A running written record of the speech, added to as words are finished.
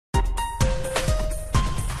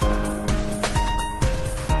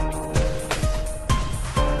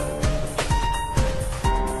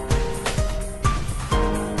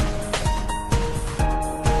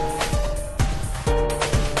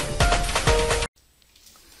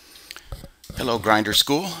Hello, Grinder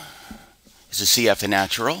School. This is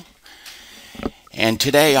CFTheNatural, and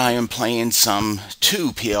today I am playing some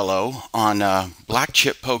 2 PLO on black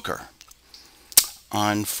chip poker.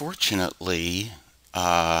 Unfortunately,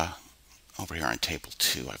 over here on table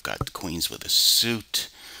 2, I've got the queens with a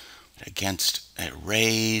suit against a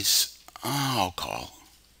raise. Oh, I'll call.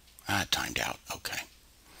 It timed out. Okay.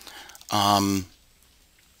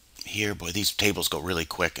 Here, boy, these tables go really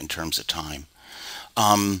quick in terms of time.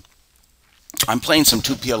 I'm playing some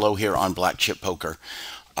 2 PLO here on black chip poker.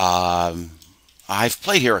 I've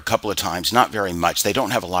played here a couple of times, not very much. They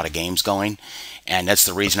don't have a lot of games going, and that's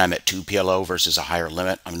the reason I'm at 2 PLO versus a higher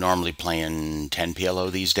limit. I'm normally playing 10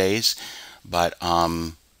 PLO these days, but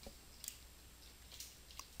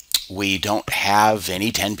we don't have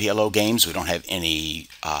any 10 PLO games. We don't have any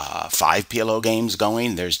 5 PLO games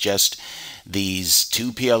going. There's just these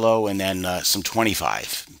 2 PLO and then some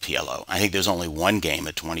 25 PLO. I think there's only one game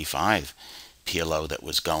at 25 PLO that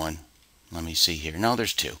was going. Let me see here. No,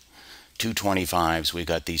 there's two 25s. We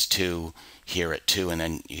got these 2 here at 2, and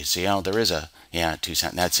then you see, oh, there is a 2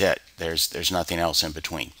 cent. That's it. There's nothing else in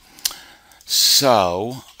between.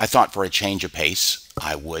 So I thought for a change of pace,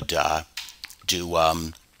 I would do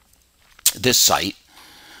this site.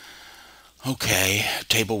 Okay,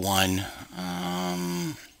 table 1.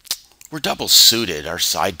 We're double suited. Our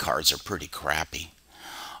side cards are pretty crappy.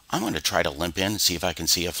 I'm going to try to limp in and see if I can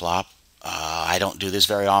see a flop. I don't do this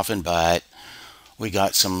very often, but we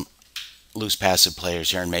got some loose passive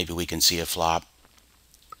players here, and maybe we can see a flop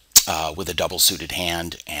with a double suited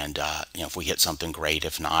hand. And if we hit something, great.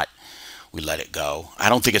 If not, we let it go. I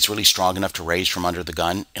don't think it's really strong enough to raise from under the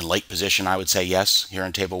gun. In late position, I would say yes here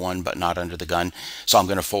on table 1, but not under the gun. So I'm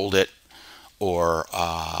going to fold it, or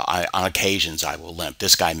on occasions I will limp.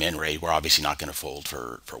 This guy min raise, we're obviously not going to fold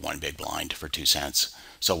for 1 big blind for 2 cents.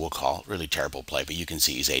 So we'll call. Really terrible play, but you can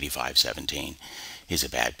see he's 85-17. He's a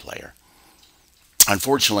bad player.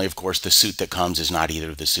 Unfortunately, of course, the suit that comes is not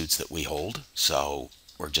either of the suits that we hold, so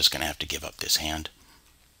we're just going to have to give up this hand.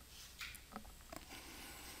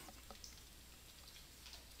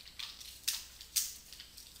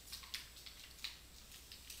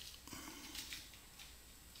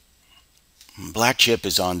 Black chip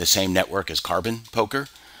is on the same network as carbon poker.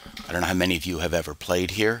 I don't know how many of you have ever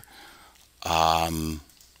played here.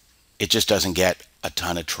 It just doesn't get a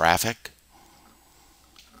ton of traffic.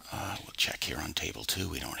 We'll check here on table 2.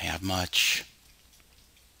 We don't have much.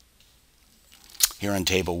 Here on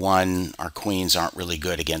table 1, our queens aren't really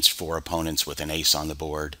good against 4 opponents with an ace on the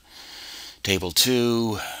board. Table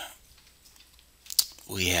 2,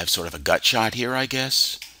 we have sort of a gut shot here, I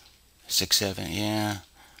guess. 6, 7, yeah.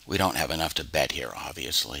 We don't have enough to bet here,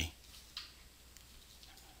 obviously.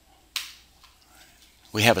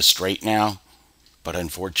 We have a straight now, but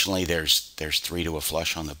unfortunately there's 3 to a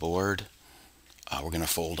flush on the board. We're going to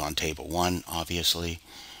fold on table 1, obviously.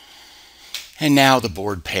 And now the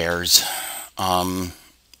board pairs. We're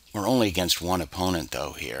only against 1 opponent,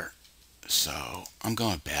 though, here. So I'm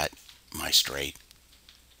going to bet my straight.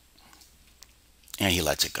 And he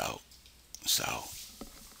lets it go. So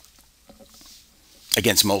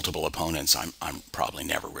against multiple opponents, I'm probably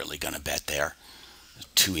never really going to bet there.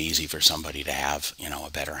 Too easy for somebody to have, a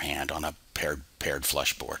better hand on a paired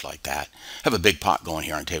flush board like that. Have a big pot going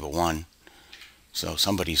here on table 1. So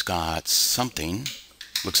somebody's got something.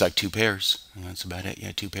 Looks like 2 pairs. And that's about it.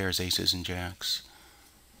 Yeah, 2 pairs, aces and jacks.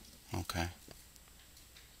 Okay.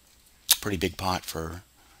 Pretty big pot for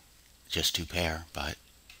just 2 pair, but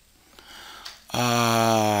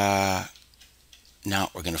now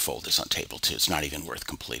we're going to fold this on table 2. It's not even worth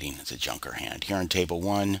completing. It's a junker hand. Here on table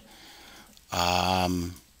 1,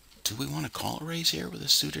 do we want to call a raise here with a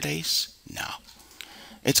suited ace? No.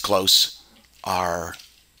 It's close. Our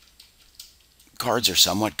cards are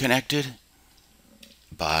somewhat connected,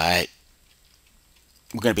 but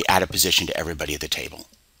we're going to be out of position to everybody at the table.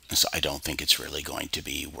 So I don't think it's really going to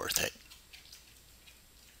be worth it.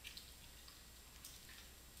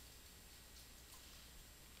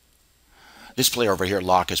 This player over here,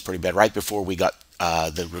 Locke, is pretty bad. Right before we got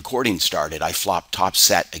the recording started, I flopped top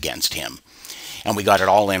set against him. And we got it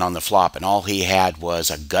all in on the flop, and all he had was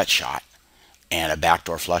a gut shot and a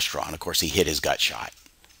backdoor flush draw. And of course, he hit his gut shot.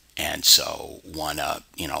 And so won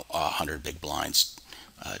 100 big blinds,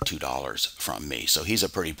 $2 from me. So he's a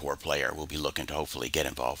pretty poor player. We'll be looking to hopefully get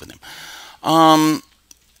involved with him. Yeah,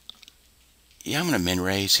 I'm going to min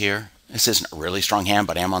raise here. This isn't a really strong hand,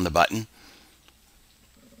 but I am on the button.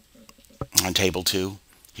 On table 2.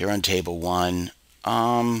 Here on table 1.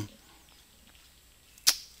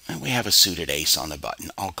 And we have a suited ace on the button.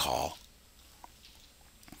 I'll call.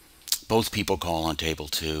 Both people call on table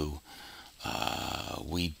 2.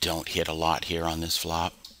 We don't hit a lot here on this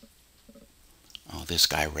flop. Oh, this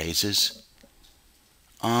guy raises.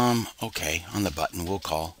 Okay, on the button we'll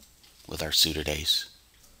call with our suited ace.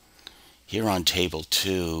 Here on table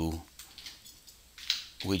 2,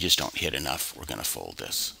 we just don't hit enough. We're going to fold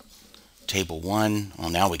this. Table 1, well,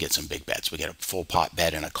 now we get some big bets. We get a full pot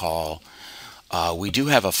bet and a call. We do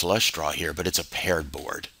have a flush draw here, but it's a paired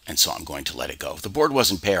board, and so I'm going to let it go. If the board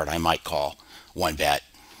wasn't paired, I might call one bet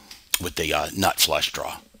with the nut flush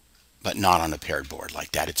draw, but not on a paired board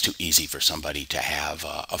like that. It's too easy for somebody to have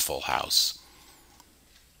a full house.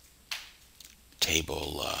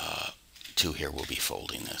 Table 2 here, we'll be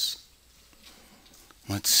folding this.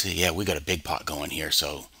 Let's see. Yeah, we got a big pot going here,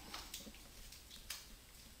 so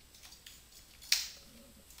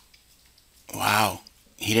wow,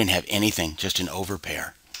 he didn't have anything, just an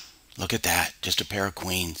overpair. Look at that, just a pair of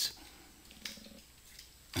queens.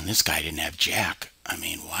 And this guy didn't have jack. I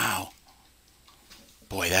mean, wow.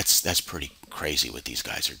 Boy, that's pretty crazy what these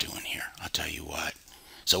guys are doing here. I'll tell you what.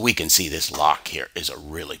 So we can see this lock here is a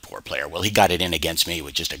really poor player. Well, he got it in against me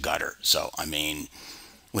with just a gutter. So, I mean,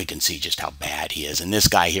 we can see just how bad he is. And this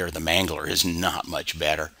guy here, the mangler, is not much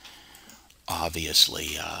better.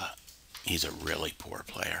 Obviously, he's a really poor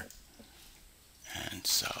player. And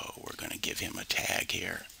so we're going to give him a tag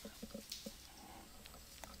here.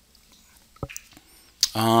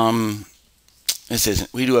 This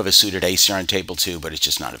isn't, we do have a suited ace here on table 2, but it's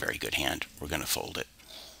just not a very good hand. We're going to fold it.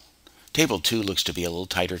 Table 2 looks to be a little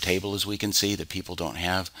tighter table, as we can see, that people don't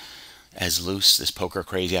have as loose. This poker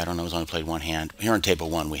crazy, I don't know, has only played one hand. Here on table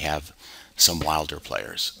 1, we have some wilder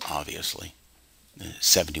players, obviously.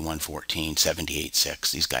 71-14,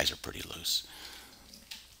 78-6. These guys are pretty loose.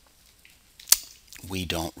 We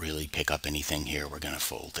don't really pick up anything here. We're going to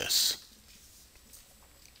fold this.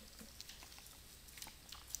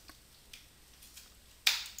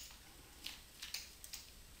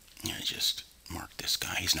 I just mark this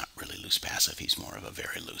guy. He's not really loose passive. He's more of a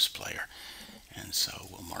very loose player. And so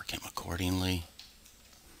we'll mark him accordingly.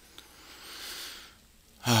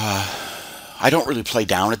 I don't really play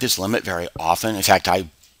down at this limit very often. In fact, I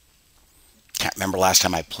can't remember last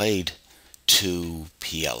time I played 2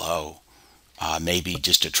 PLO. Maybe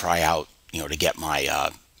just to try out, to get my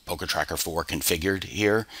Poker Tracker 4 configured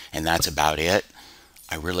here. And that's about it.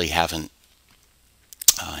 I really haven't.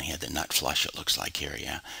 He had the nut flush, it looks like here,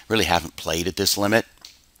 yeah. Really haven't played at this limit.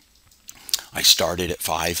 I started at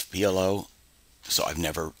 5 PLO, so I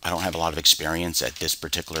don't have a lot of experience at this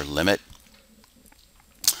particular limit.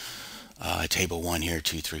 Table 1 here,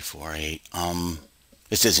 2, 3, 4, 8.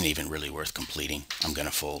 This isn't even really worth completing. I'm going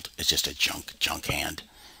to fold. It's just a junk hand.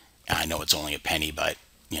 And I know it's only a penny, but,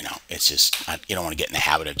 it's just, you don't want to get in the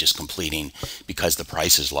habit of just completing because the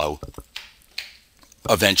price is low.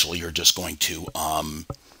 Eventually you're just going to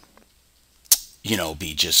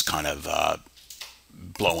be just kind of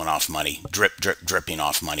blowing off money, dripping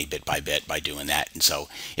off money bit by bit by doing that. And so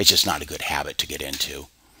it's just not a good habit to get into.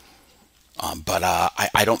 But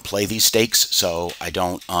I don't play these stakes, so I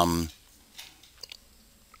don't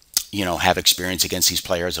have experience against these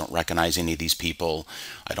players. I don't recognize any of these people.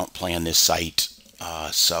 I don't play on this site.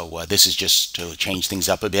 So this is just to change things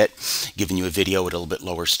up a bit, giving you a video at a little bit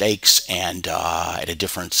lower stakes and at a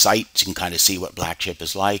different site, so you can kind of see what black chip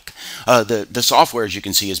is like. The software, as you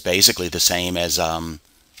can see, is basically the same as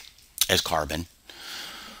Carbon.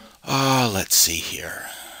 Let's see here.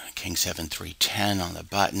 King 7 3 10 on the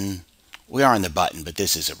button. We are on the button, but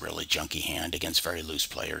this is a really junky hand against very loose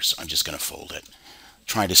players. I'm just going to fold it.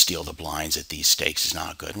 Trying to steal the blinds at these stakes is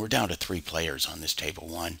not good. And we're down to 3 players on this table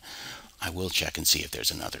 1. I will check and see if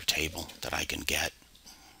there's another table that I can get.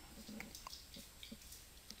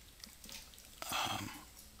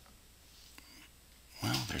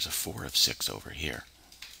 Well, there's a 4 of 6 over here.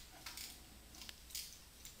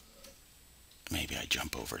 Maybe I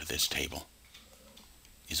jump over to this table,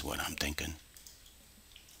 is what I'm thinking.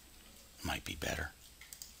 Might be better.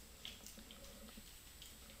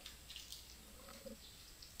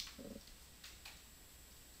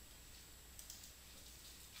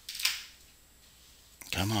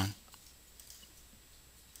 Come on.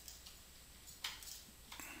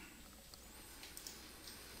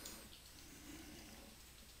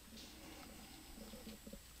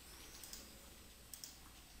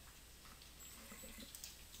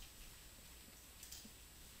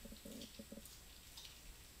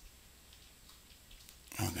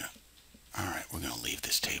 All right, we're going to leave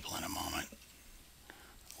this table in a moment.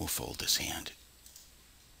 We'll fold this hand.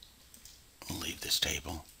 We'll leave this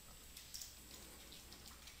table.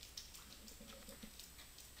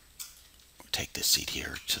 Take this seat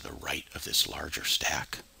here to the right of this larger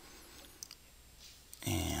stack.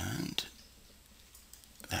 And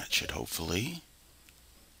That should hopefully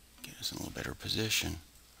get us in a little better position.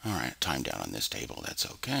 All right, time down on this table. That's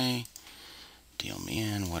okay. Deal me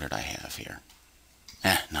in. What did I have here?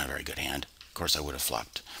 Not a very good hand. Of course, I would have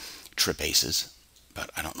flopped trip aces, but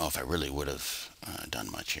I don't know if I really would have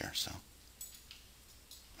done much here, so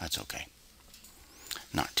that's okay.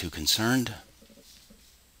 Not too concerned.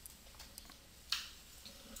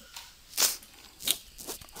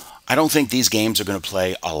 I don't think these games are going to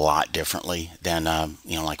play a lot differently than,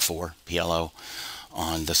 like 4 PLO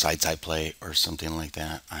on the sites I play or something like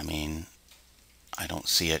that. I mean, I don't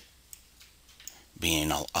see it being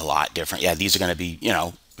a lot different. Yeah, these are going to be,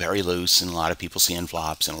 very loose, and a lot of people seeing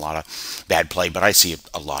flops and a lot of bad play, but I see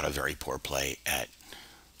a lot of very poor play at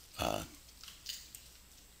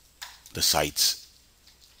the sites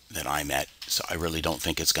that I'm at. So I really don't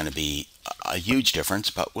think it's going to be a huge difference,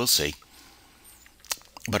 but we'll see.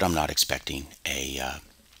 But I'm not expecting a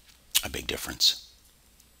big difference.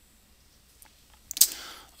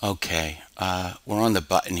 Okay, we're on the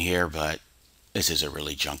button here, but this is a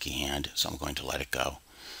really junky hand, so I'm going to let it go.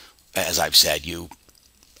 As I've said,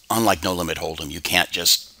 unlike No Limit Hold'em, you can't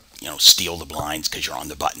just steal the blinds because you're on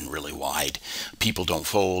the button really wide. People don't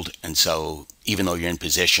fold, and so even though you're in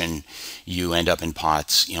position, you end up in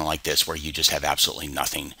pots like this where you just have absolutely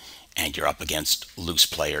nothing, and you're up against loose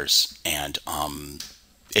players, and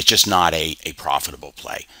it's just not a profitable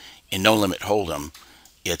play. In No Limit Hold'em,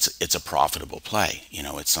 it's a profitable play.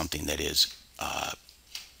 It's something that is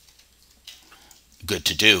good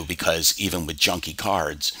to do, because even with junky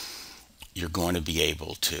cards, you're going to be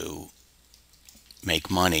able to make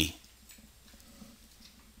money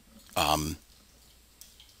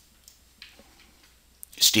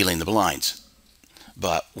stealing the blinds.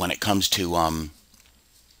 But when it comes to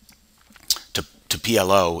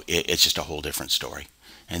PLO, it's just a whole different story.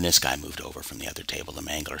 And this guy moved over from the other table, the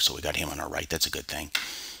Mangler, so we got him on our right. That's a good thing.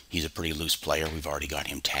 He's a pretty loose player. We've already got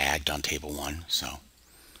him tagged on table 1, so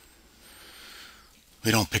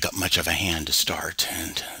we don't pick up much of a hand to start,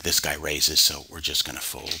 and this guy raises, so we're just going to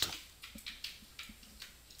fold.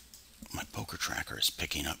 My poker tracker is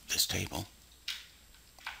picking up this table.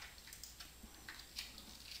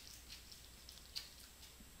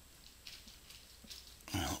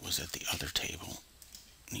 Well, it was at the other table.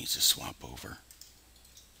 Needs to swap over.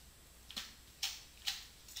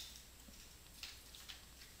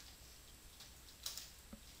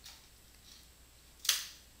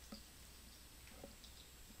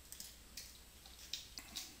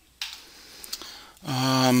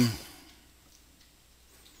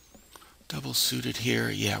 Double suited here.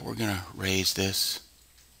 Yeah, we're going to raise this.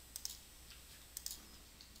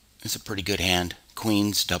 It's a pretty good hand.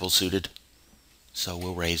 Queens, double suited. So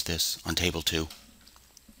we'll raise this on table 2.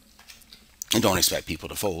 And don't expect people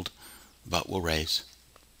to fold, but we'll raise.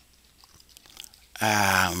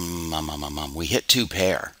 We hit 2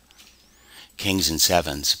 pair. Kings and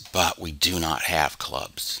 7s, but we do not have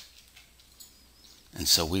clubs. And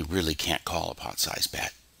so we really can't call a pot size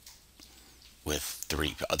bet with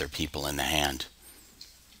 3 other people in the hand.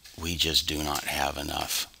 We just do not have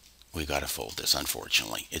enough. We got to fold this,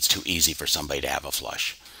 unfortunately. It's too easy for somebody to have a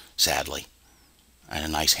flush, sadly. I had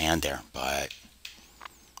a nice hand there, but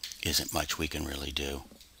isn't much we can really do.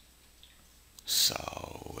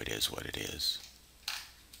 So it is what it is.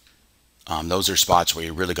 Those are spots where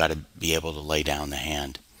you really got to be able to lay down the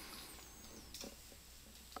hand.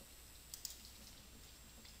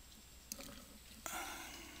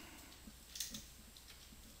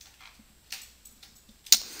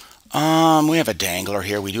 We have a dangler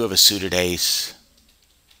here. We do have a suited ace.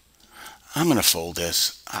 I'm going to fold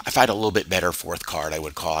this. If I had a little bit better 4th card, I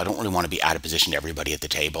would call. I don't really want to be out of position to everybody at the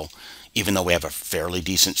table, even though we have a fairly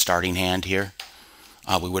decent starting hand here.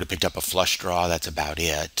 We would have picked up a flush draw. That's about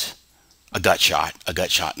it. A gut shot and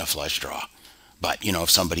a flush draw. But, if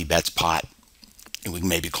somebody bets pot, and we can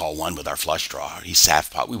maybe call 1 with our flush draw, he's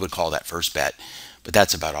saff pot, we would call that first bet. But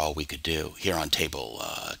that's about all we could do. Here on table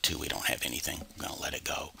 2, we don't have anything. I'm going to let it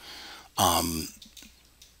go.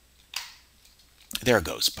 There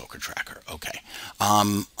goes poker tracker. Okay.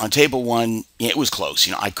 On table 1, it was close.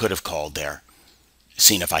 I could have called there,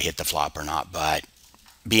 seen if I hit the flop or not, but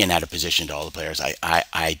being out of position to all the players,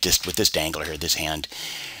 I just, with this dangler here, this hand,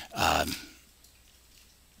 and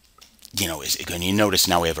you notice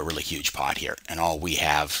now we have a really huge pot here, and all we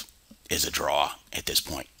have is a draw at this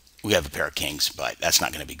point. We have a pair of kings, but that's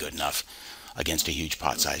not going to be good enough against a huge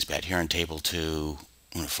pot size bet. Here on table 2,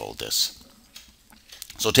 I'm going to fold this.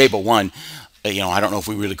 So table 1, I don't know if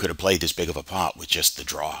we really could have played this big of a pot with just the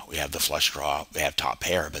draw. We have the flush draw, we have top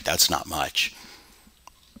pair, but that's not much.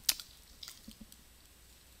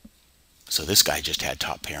 So this guy just had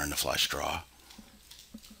top pair and the flush draw.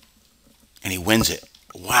 And he wins it.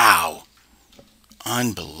 Wow.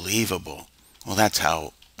 Unbelievable. Well, that's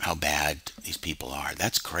how bad these people are.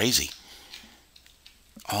 That's crazy.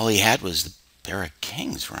 All he had was the pair of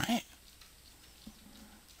kings, right?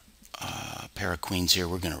 Pair of queens here.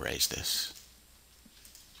 We're going to raise this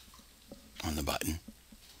on the button.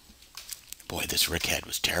 Boy, this Rick head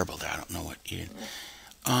was terrible there. I don't know what he did.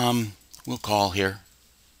 We'll call here.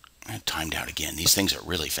 I timed out again. These things are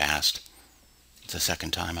really fast. It's the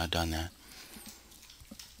second time I've done that.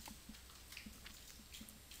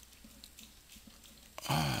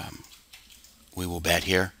 We will bet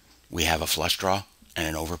here. We have a flush draw and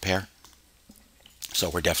an overpair. So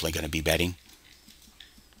we're definitely going to be betting.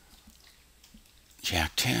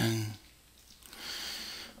 Jack 10.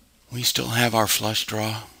 We still have our flush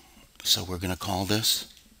draw. So we're going to call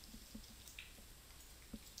this.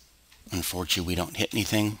 Unfortunately, we don't hit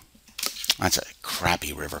anything. That's a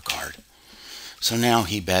crappy river card. So now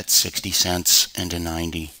he bets 60 cents into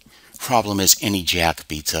 90. Problem is, any jack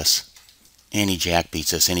beats us. Any jack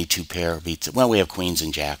beats us. Any two pair beats us. Well, we have queens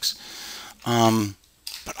and jacks.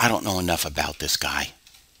 But I don't know enough about this guy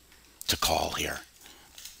to call here.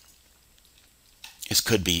 This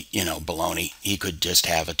could be, baloney. He could just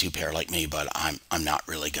have a two pair like me, but I'm not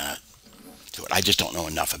really gonna do it. I just don't know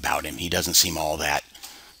enough about him. He doesn't seem all that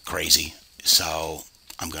crazy, so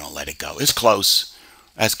I'm gonna let it go. It's close.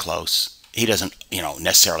 That's close. He doesn't,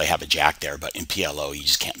 necessarily have a jack there, but in PLO, you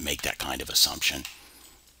just can't make that kind of assumption.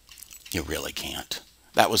 You really can't.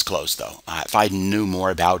 That was close, though. If I knew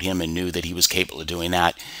more about him and knew that he was capable of doing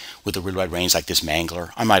that with the red range like this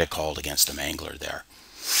mangler, I might have called against the mangler there.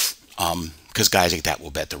 Because guys like that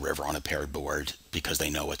will bet the river on a paired board because they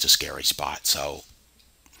know it's a scary spot. So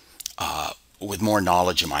with more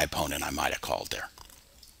knowledge of my opponent, I might have called there.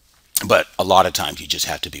 But a lot of times you just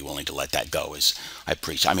have to be willing to let that go, as I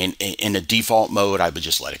preach. I mean, in the default mode, I would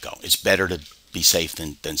just let it go. It's better to be safe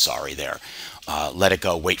than sorry there. Let it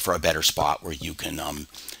go. Wait for a better spot where you can,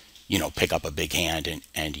 pick up a big hand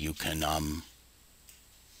and you can,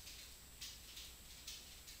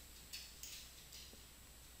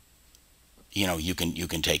 you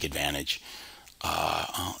can take advantage.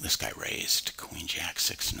 Oh, this guy raised Queen Jack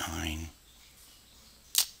 6-9.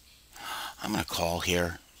 I'm going to call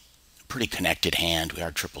here. Pretty connected hand. We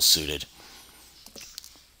are triple suited.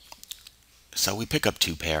 So we pick up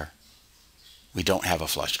two pair. We don't have a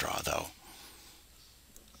flush draw, though.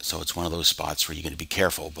 So it's one of those spots where you're going to be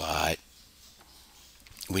careful, but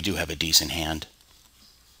we do have a decent hand.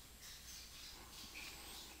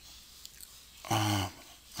 I'm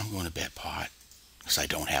going to bet pot because I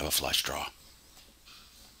don't have a flush draw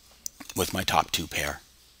with my top two pair.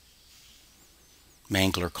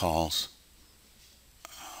 Mangler calls.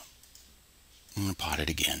 I'm going to pot it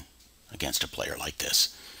again against a player like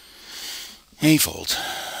this. And he folds.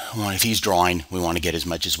 If he's drawing, we want to get as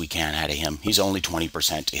much as we can out of him. He's only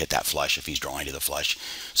 20% to hit that flush if he's drawing to the flush.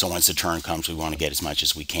 So once the turn comes, we want to get as much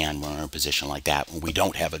as we can when we're in a position like that. When we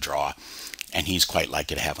don't have a draw, and he's quite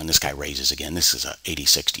likely to have when this guy raises again. This is a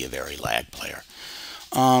 80-60, a very lag player.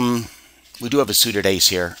 We do have a suited ace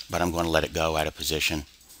here, but I'm going to let it go out of position.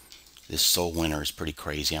 This soul winner is pretty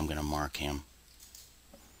crazy. I'm going to mark him.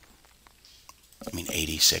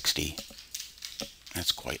 80-60.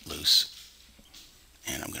 That's quite loose.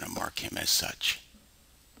 And I'm going to mark him as such.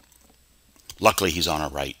 Luckily, he's on our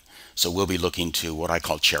right. So we'll be looking to what I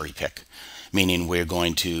call cherry pick, meaning we're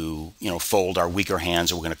going to, fold our weaker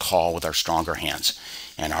hands, or we're going to call with our stronger hands.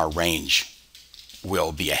 And our range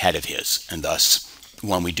will be ahead of his. And thus,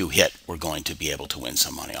 when we do hit, we're going to be able to win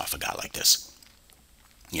some money off a guy like this.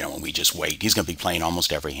 When we just wait. He's going to be playing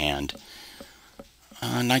almost every hand.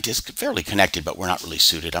 90 is fairly connected, but we're not really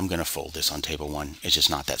suited. I'm going to fold this on table 1. It's just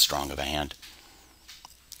not that strong of a hand.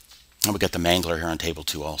 And we got the mangler here on table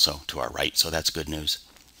 2 also to our right, so that's good news.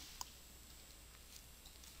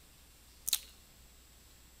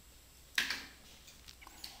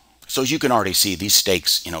 So as you can already see, these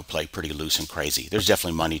stakes, play pretty loose and crazy. There's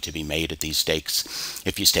definitely money to be made at these stakes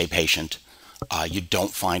if you stay patient. You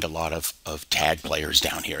don't find a lot of tag players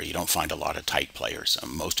down here. You don't find a lot of tight players.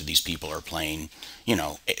 Most of these people are playing,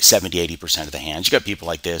 70-80% of the hands. You got people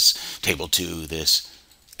like this, table 2, this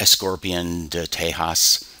Escorpion de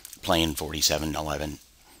Tejas playing 47-11.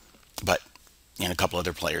 But, and a couple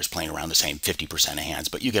other players playing around the same 50% of hands.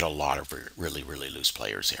 But you get a lot of really, really loose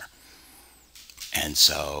players here. And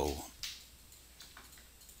so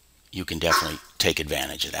you can definitely take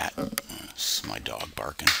advantage of that. It's my dog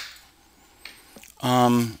barking.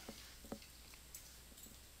 I'll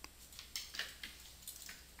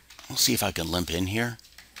see if I can limp in here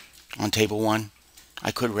on table 1.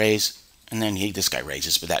 I could raise, and then this guy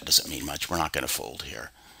raises, but that doesn't mean much. We're not going to fold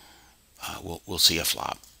here. we'll see a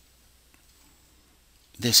flop.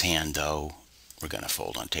 This hand, though, we're going to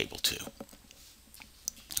fold on table 2.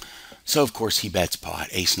 So, of course, he bets pot,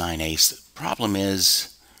 ace 9 ace. The problem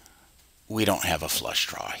is we don't have a flush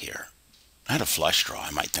draw here. I had a flush draw,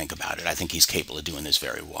 I might think about it. I think he's capable of doing this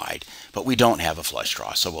very wide. But we don't have a flush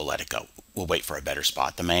draw, so we'll let it go. We'll wait for a better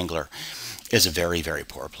spot. The Mangler is a very, very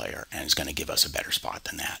poor player and is going to give us a better spot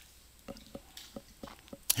than that.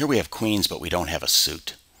 Here we have queens, but we don't have a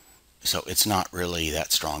suit. So it's not really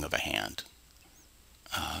that strong of a hand.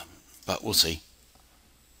 But we'll see.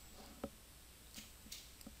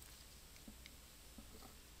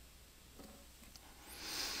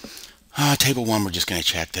 Table 1, we're just going to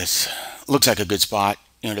check this. Looks like a good spot,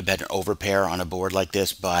 to bet an overpair on a board like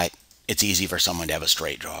this, but it's easy for someone to have a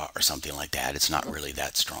straight draw or something like that. It's not really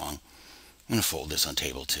that strong. I'm going to fold this on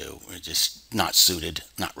table 2. We're just not suited,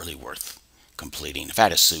 not really worth completing. If I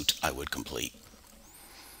had a suit, I would complete.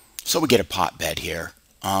 So we get a pot bet here.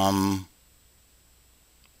 I'm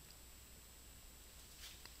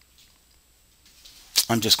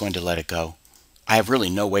just going to let it go. I have really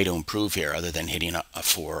no way to improve here other than hitting a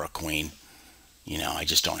 4 or a queen. I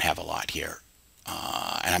just don't have a lot here.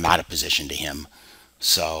 And I'm out of position to him.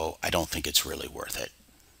 So I don't think it's really worth it.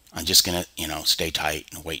 I'm just going to, stay tight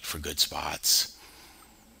and wait for good spots.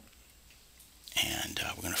 And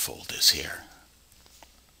we're going to fold this here.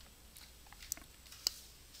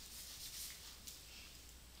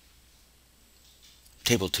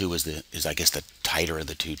 Table 2 is I guess the tighter of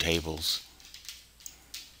the two tables.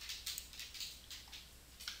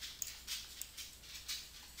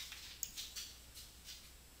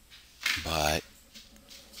 But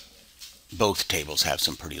both tables have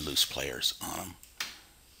some pretty loose players on them.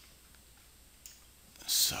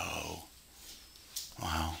 So,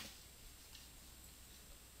 wow.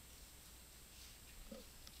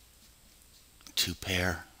 Two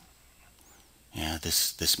pair. Yeah,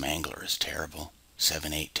 this Mangler is terrible.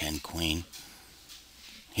 7, 8, 10, queen.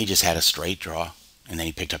 He just had a straight draw, and then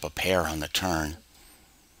he picked up a pair on the turn.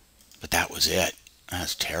 But that was it.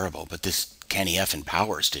 That's terrible. But this Kenny F. and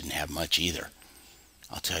Powers didn't have much either.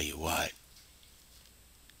 I'll tell you what.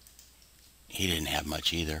 He didn't have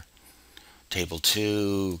much either. Table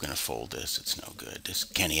 2, going to fold this. It's no good. This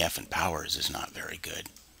Kenny F. and Powers is not very good.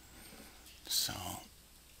 So,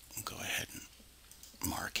 we'll go ahead and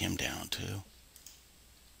mark him down too.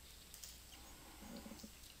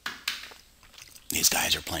 These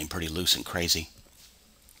guys are playing pretty loose and crazy.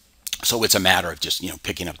 So it's a matter of just,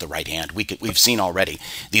 picking up the right hand. We've seen already,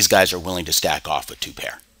 these guys are willing to stack off with 2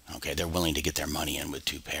 pair. Okay, they're willing to get their money in with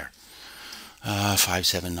 2 pair. 5,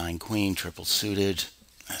 7, 9, queen, triple suited.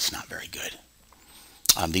 That's not very good.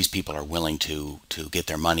 These people are willing to get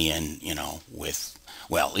their money in, with,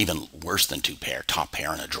 well, even worse than 2 pair, top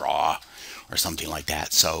pair and a draw or something like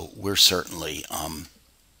that. So we're certainly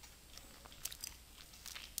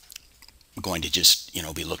going to just,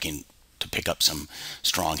 be looking to pick up some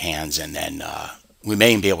strong hands, and then we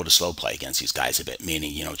may even be able to slow play against these guys a bit,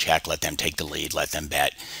 meaning, check, let them take the lead, let them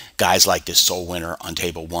bet. Guys like this Soul Winner on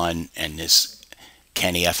table 1 and this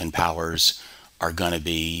Kenny F. and Powers are going to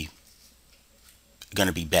be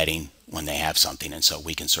betting when they have something, and so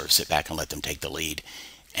we can sort of sit back and let them take the lead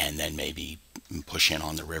and then maybe push in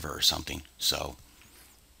on the river or something. So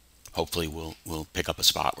hopefully we'll pick up a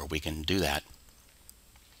spot where we can do that.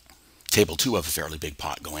 Table 2 have a fairly big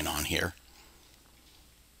pot going on here.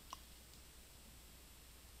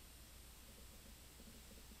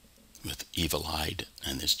 With Evil Eyed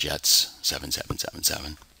and this Jets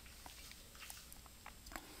 7777.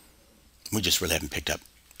 We just really haven't picked up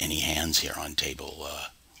any hands here on table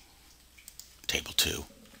 2.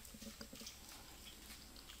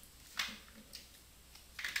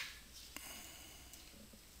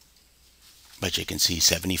 But you can see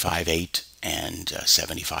 75-8 and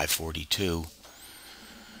 75-42.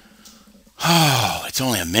 Oh, it's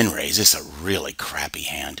only a min raise. This is a really crappy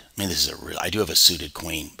hand. I mean, this is a real. I do have a suited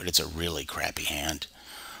queen, but it's a really crappy hand.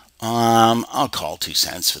 I'll call 2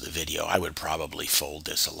 cents for the video. I would probably fold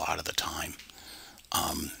this a lot of the time.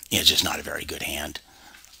 It's just not a very good hand.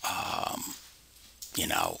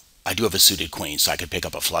 I do have a suited queen, so I could pick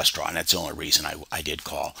up a flush draw, and that's the only reason I did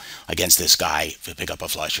call. Against this guy, if we pick up a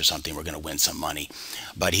flush or something, we're going to win some money.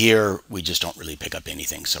 But here, we just don't really pick up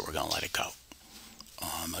anything, so we're going to let it go.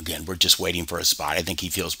 Again, we're just waiting for a spot. I think he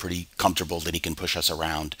feels pretty comfortable that he can push us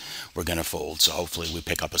around. We're going to fold, so hopefully we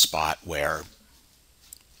pick up a spot where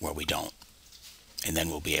we don't. And then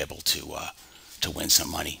we'll be able to win some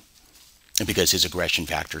money. And because his aggression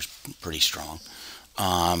factor is pretty strong.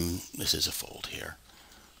 This is a fold here.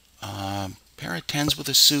 Pair of 10s with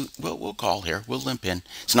a suit. We'll call here. We'll limp in.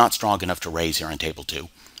 It's not strong enough to raise here on table 2.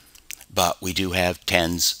 But we do have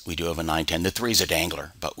tens. We do have a 9-10. The 3's a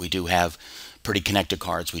dangler, but we do have pretty connected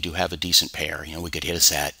cards. We do have a decent pair. You know, we could hit a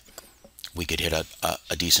set. We could hit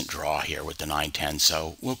a decent draw here with the 9-10.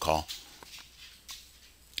 So we'll call.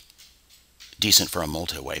 Decent for a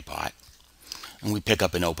multi-way pot. And we pick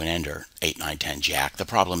up an open-ender, 8, 9, 10, jack. The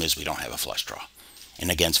problem is we don't have a flush draw.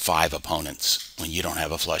 And against 5 opponents, when you don't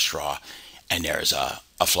have a flush draw and there's a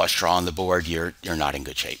flush draw on the board, you're not in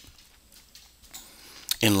good shape.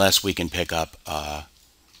 Unless we can pick up,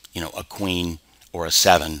 you know, a queen or a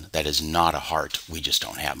 7 that is not a heart. We just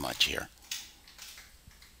don't have much here.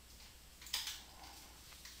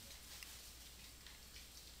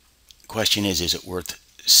 Question is it worth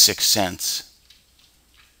 6 cents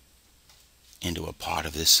into a pot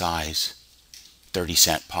of this size?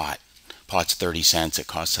 30-cent pot. Pot's 30 cents. It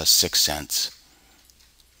costs us 6 cents.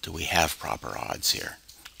 Do we have proper odds here?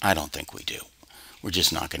 I don't think we do. We're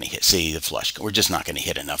just not going to hit. See the flush. We're just not going to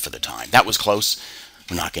hit enough for the time. That was close.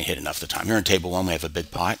 We're not going to hit enough for the time. Here on table 1, we have a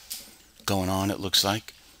big pot going on, it looks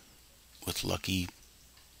like, with Lucky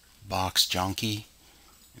Box Junkie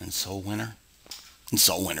and Soul Winner. And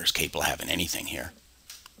Soul Winner's capable of having anything here.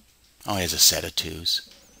 Oh, he has a set of 2s.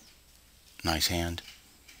 Nice hand.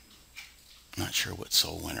 Not sure what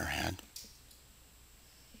Soul Winner had.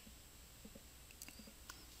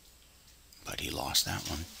 But he lost that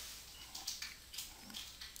one.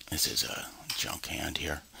 This is a junk hand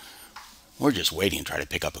here. We're just waiting to try to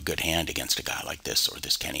pick up a good hand against a guy like this or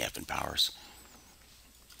this Kenny F. Powers.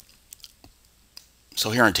 So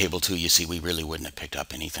here on table 2, you see we really wouldn't have picked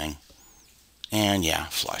up anything. And yeah,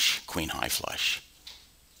 flush. Queen high flush.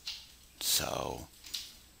 So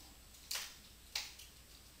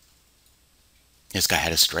this guy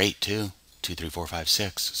had a straight too. 2, 3, 4, 5,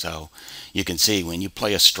 6. So you can see when you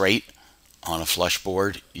play a straight on a flush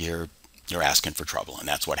board, you're asking for trouble, and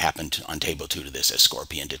that's what happened on table 2 to this as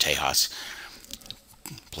Scorpion de Tejas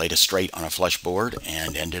played a straight on a flush board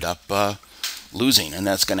and ended up losing, and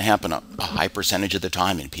that's going to happen a high percentage of the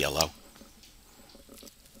time in PLO.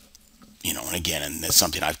 You know, and again, and that's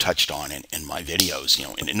something I've touched on in my videos. You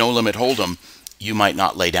know, in No Limit Hold'em, you might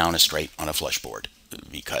not lay down a straight on a flush board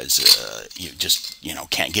because you just, you know,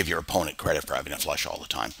 can't give your opponent credit for having a flush all the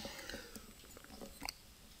time.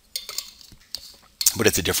 But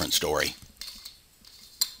it's a different story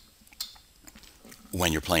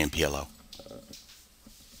when you're playing PLO.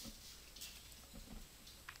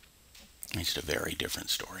 It's a very different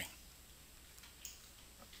story.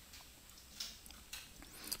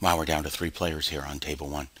 Wow, we're down to 3 players here on table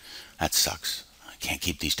 1. That sucks. I can't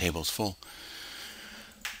keep these tables full.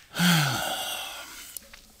 And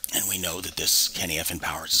we know that this Kenny F.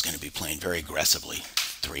 Powers is going to be playing very aggressively,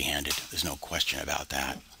 3-handed. There's no question about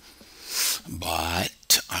that.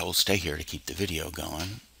 But I will stay here to keep the video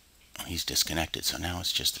going. Oh, he's disconnected, so now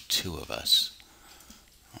it's just the 2 of us.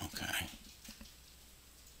 Okay.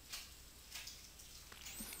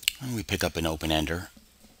 And we pick up an open-ender,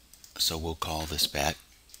 so we'll call this bet.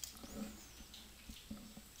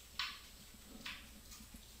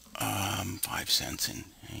 5 cents and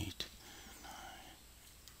 8.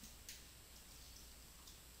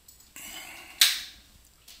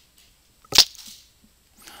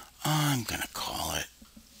 I'm going to call it.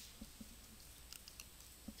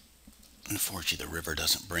 Unfortunately, the river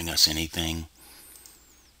doesn't bring us anything.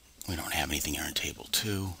 We don't have anything here on table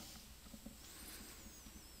 2.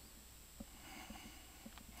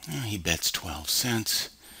 He bets 12 cents.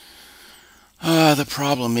 The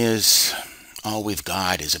problem is all we've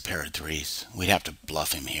got is a pair of 3s. We'd have to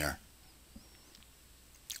bluff him here.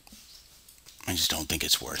 I just don't think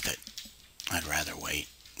it's worth it. I'd rather wait.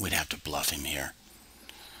 We'd have to bluff him here.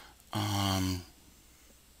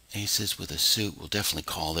 Aces with a suit. We'll definitely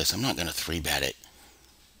call this. I'm not going to 3-bet it.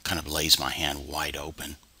 Kind of lays my hand wide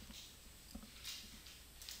open.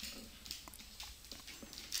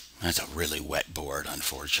 That's a really wet board,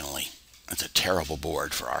 unfortunately. That's a terrible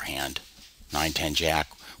board for our hand. 9-10 jack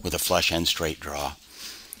with a flush and straight draw.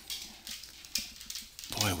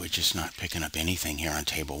 Boy, we're just not picking up anything here on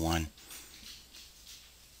table 1.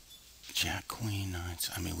 Jack, queen, 9.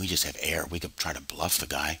 I mean, we just have air. We could try to bluff the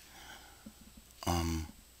guy.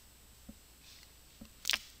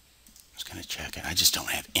 Just going to check it. I just don't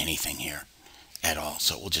have anything here at all,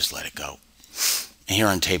 so we'll just let it go. And here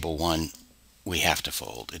on table 1, we have to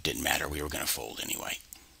fold. It didn't matter. We were going to fold anyway.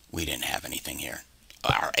 We didn't have anything here.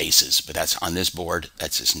 Our aces, but that's on this board.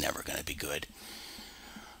 That's just never going to be good.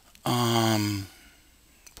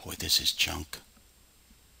 Boy, this is chunk.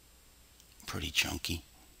 Pretty chunky.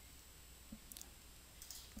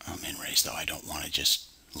 I'm in raise, though. I don't want to just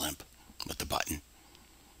limp with the button.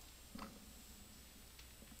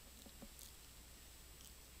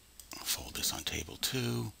 this on table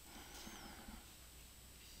 2.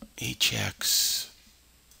 He checks.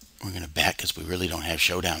 We're going to bet because we really don't have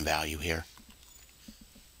showdown value here.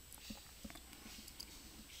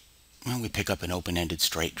 Well, we pick up an open-ended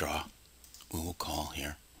straight draw. We will call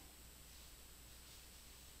here.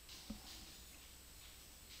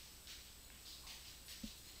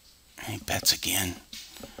 He bets again.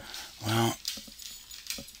 Well,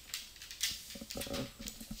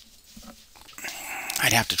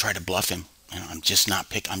 I'd have to try to bluff him. You know, I'm just not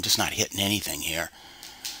hitting anything here.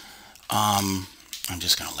 I'm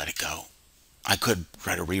just going to let it go. I could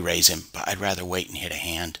try to re-raise him, but I'd rather wait and hit a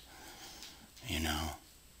hand. You know.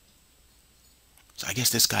 So I guess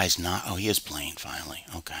this guy's not. Oh, he is playing finally.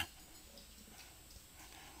 Okay.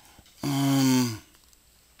 I'm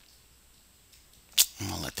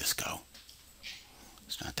going to let this go.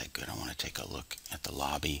 It's not that good. I want to take a look at the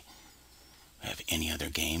lobby. We have any other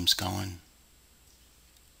games going?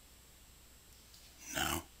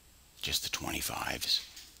 No. Just the 25s.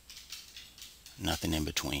 Nothing in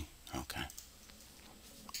between. Okay.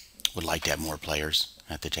 Would like to have more players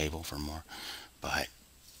at the table for more, but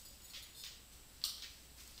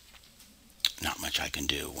not much I can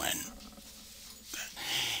do when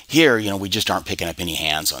here, you know, we just aren't picking up any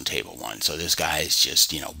hands on table 1. So this guy's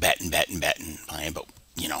just, you know, betting, playing, but,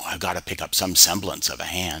 you know, I've got to pick up some semblance of a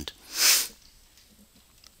hand.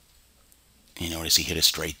 You notice he hit a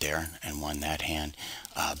straight there and won that hand.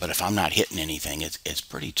 But if I'm not hitting anything, it's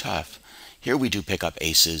pretty tough. Here we do pick up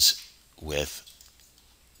aces with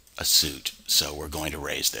a suit, so we're going to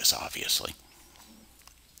raise this, obviously.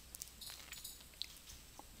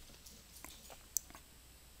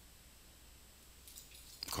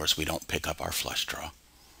 Of course, we don't pick up our flush draw.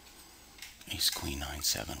 Ace, queen, 9,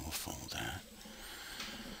 7, we'll fold that.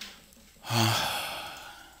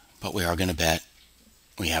 But we are going to bet.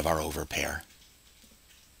 We have our overpair.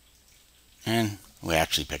 And we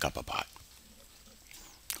actually pick up a pot.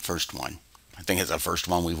 First one. I think it's the first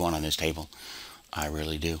one we've won on this table. I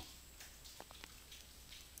really do.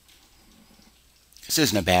 This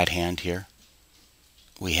isn't a bad hand here.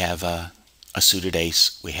 We have a suited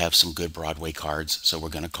ace. We have some good Broadway cards, so we're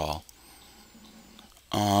going to call.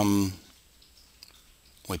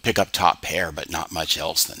 We pick up top pair, but not much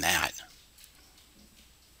else than that.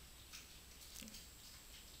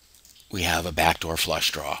 We have a backdoor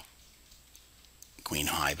flush draw. Queen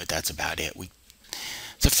high, but that's about it.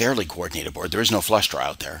 It's a fairly coordinated board. There is no flush draw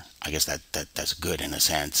out there. I guess that's good in a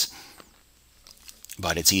sense.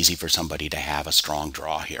 But it's easy for somebody to have a strong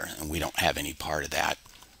draw here, and we don't have any part of that.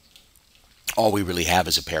 All we really have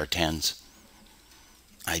is a pair of 10s.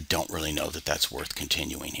 I don't really know that that's worth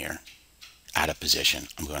continuing here. Out of position,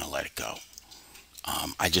 I'm going to let it go.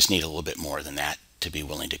 I just need a little bit more than that to be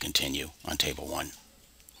willing to continue on table 1.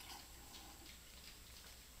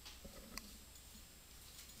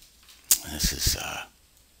 This is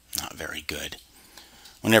not very good.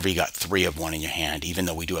 Whenever you got 3 of 1 in your hand, even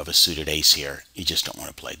though we do have a suited ace here, you just don't want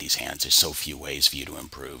to play these hands. There's so few ways for you to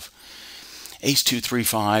improve. Ace 2, 3,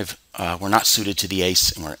 5. We're not suited to the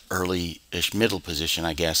ace, and we're early-ish middle position,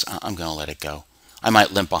 I guess. I'm going to let it go. I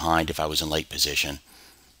might limp behind if I was in late position,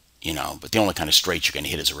 you know, but the only kind of straight you're going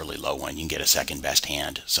to hit is a really low one. You can get a second best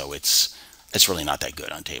hand, so it's really not that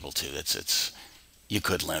good on table 2. You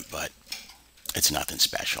could limp, but it's nothing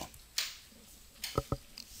special.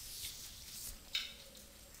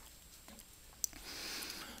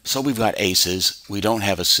 So we've got aces. We don't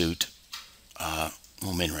have a suit.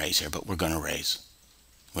 We'll min raise here, but we're going to raise.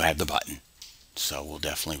 We'll have the button, so we'll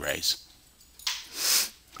definitely raise.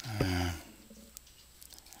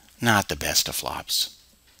 Not the best of flops.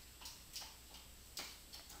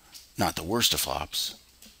 Not the worst of flops.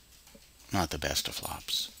 Not the best of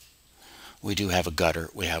flops. We do have a gutter.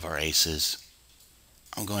 We have our aces.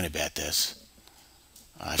 I'm going to bet this.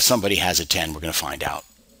 If somebody has a 10, we're going to find out.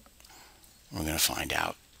 We're going to find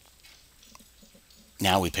out.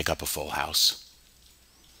 Now we pick up a full house.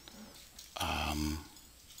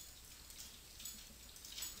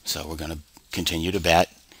 So we're going to continue to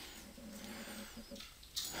bet.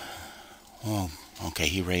 Oh, okay,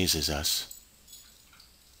 he raises us.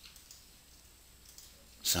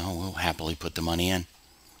 So we'll happily put the money in.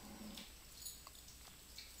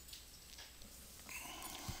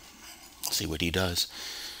 See what he does.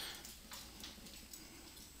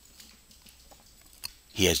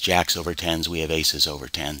 He has jacks over 10s. We have aces over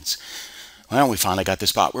 10s. Well, we finally got the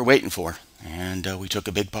spot we're waiting for. And we took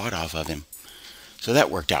a big pot off of him. So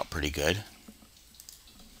that worked out pretty good.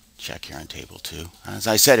 Check here on table 2. As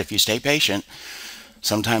I said, if you stay patient,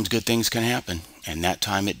 sometimes good things can happen. And that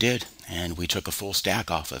time it did. And we took a full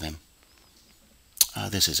stack off of him.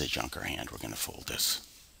 This is a junker hand. We're going to fold this.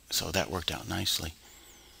 So that worked out nicely.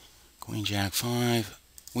 Queen, Jack, 5.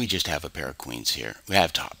 We just have a pair of queens here. We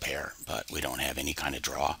have top pair, but we don't have any kind of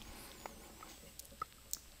draw.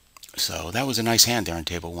 So that was a nice hand there on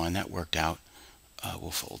table 1. That worked out.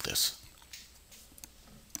 We'll fold this.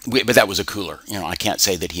 But that was a cooler. I can't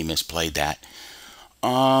say that he misplayed that.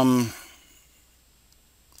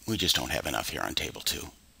 We just don't have enough here on table 2.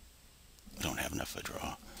 We don't have enough of a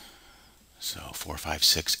draw. So 4, 5,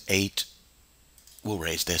 6, 8. We'll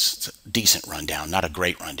raise this. It's a decent rundown. Not a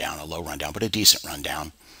great rundown, a low rundown, but a decent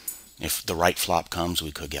rundown. If the right flop comes,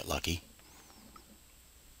 we could get lucky.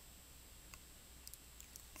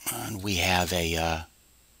 And we have a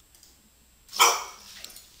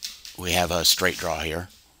straight draw here.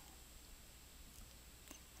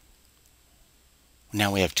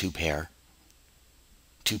 Now we have 2 pair.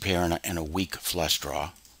 2 pair and a weak flush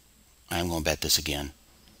draw. I'm going to bet this again.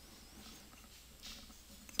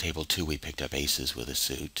 Table 2, we picked up aces with a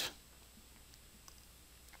suit.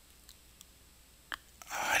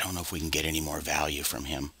 I don't know if we can get any more value from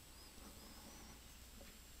him.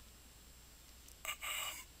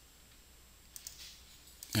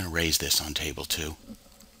 I'm going to raise this on table 2.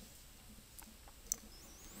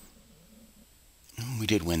 We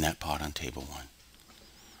did win that pot on table 1.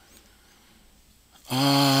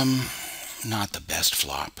 Not the best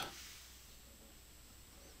flop.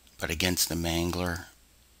 But against the mangler,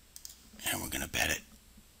 and we're going to bet it.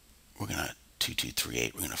 We're going to 2, 2, 3,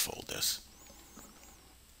 8. We're going to fold this.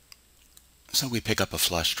 So we pick up a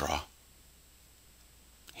flush draw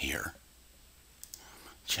here.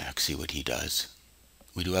 Check, see what he does.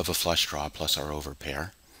 We do have a flush draw plus our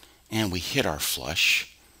overpair. And we hit our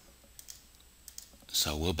flush.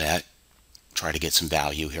 So we'll bet. Try to get some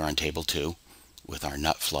value here on table 2 with our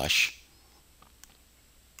nut flush.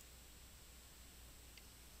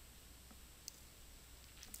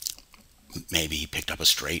 Maybe he picked up a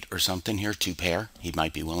straight or something here, 2 pair. He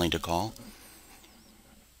might be willing to call.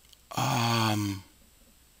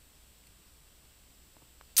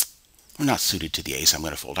 We're not suited to the ace. I'm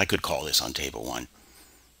going to fold. I could call this on table 1,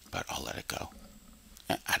 but I'll let it go.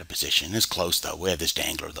 Out of position. It's close, though. We have this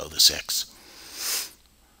dangler, though, the 6.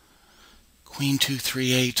 Queen, 2,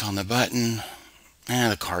 3, 8 on the button.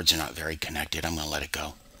 The cards are not very connected. I'm going to let it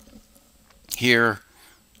go. Here,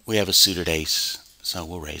 we have a suited ace, so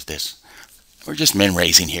we'll raise this. We're just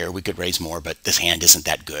min-raising here. We could raise more, but this hand isn't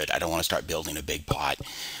that good. I don't want to start building a big pot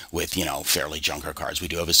with, fairly junker cards. We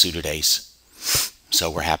do have a suited ace,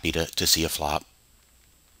 so we're happy to see a flop.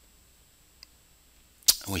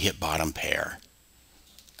 We hit bottom pair.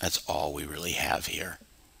 That's all we really have here.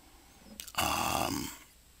 I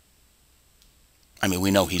mean,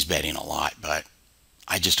 we know he's betting a lot, but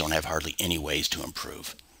I just don't have hardly any ways to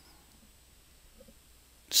improve.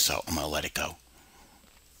 So I'm going to let it go.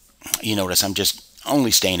 You notice I'm just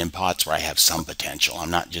only staying in pots where I have some potential.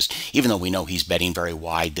 I'm not just, even though we know he's betting very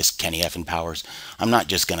wide, this Kenny Effenpowers, I'm not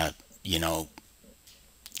just going to,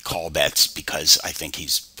 call bets because I think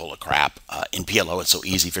he's full of crap. In PLO, it's so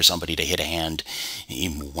easy for somebody to hit a hand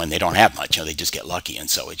even when they don't have much. They just get lucky, and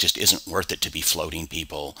so it just isn't worth it to be floating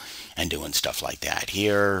people and doing stuff like that.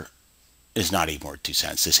 Here is not even worth 2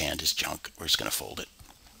 cents. This hand is junk. We're just going to fold it.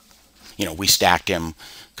 We stacked him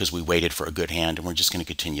because we waited for a good hand, and we're just going to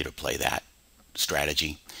continue to play that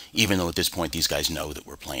strategy, even though at this point these guys know that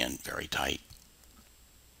we're playing very tight.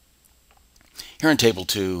 Here in table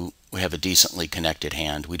 2, we have a decently connected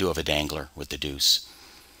hand. We do have a dangler with the deuce.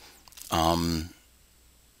 I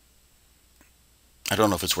don't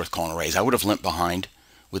know if it's worth calling a raise. I would have limped behind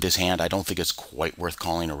with this hand. I don't think it's quite worth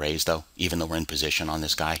calling a raise, though, even though we're in position on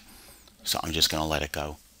this guy. So I'm just going to let it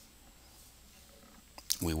go.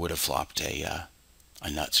 We would have flopped a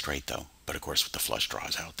nut straight, though. But, of course, with the flush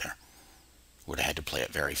draws out there, would have had to play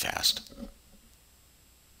it very fast.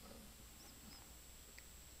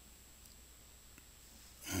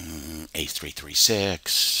 Ace 3, 3,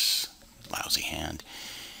 6. Lousy hand.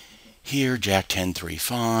 Here, Jack 10, 3,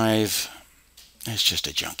 5. It's just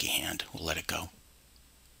a junky hand. We'll let it go.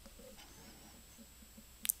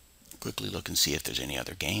 Quickly look and see if there's any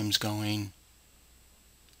other games going.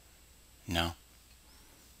 No.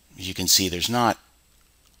 As you can see, there's not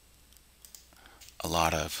a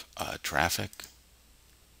lot of traffic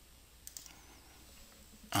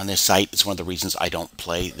on this site. It's one of the reasons I don't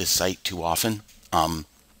play this site too often.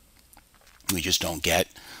 We just don't get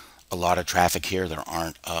a lot of traffic here. There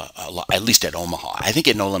aren't a lot, at least at Omaha. I think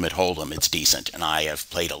at No Limit Hold'em it's decent, and I have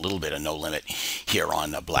played a little bit of No Limit here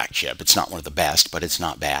on Black Chip. It's not one of the best, but it's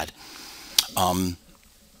not bad.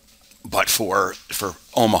 But for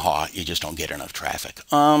Omaha, you just don't get enough traffic.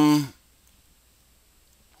 On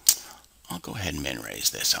I'll go ahead and min raise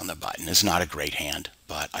this on the button. It's not a great hand,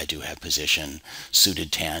 but I do have position suited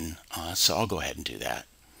 10, so I'll go ahead and do that.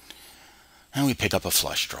 And we pick up a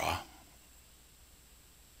flush draw.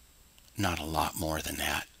 Not a lot more than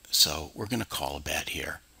that, so we're going to call a bet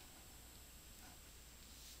here.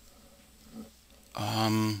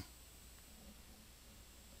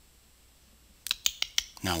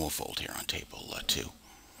 Now we'll fold here on table 2.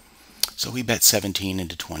 So we bet 17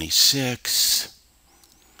 into 26.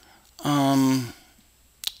 I'm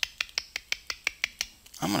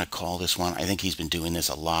going to call this one. I think he's been doing this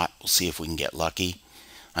a lot. We'll see if we can get lucky.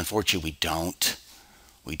 Unfortunately, we don't.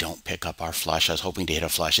 We don't pick up our flush. I was hoping to hit a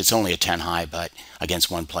flush. It's only a 10 high, but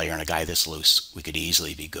against one player and a guy this loose, we could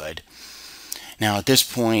easily be good. Now, at this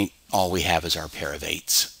point, all we have is our pair of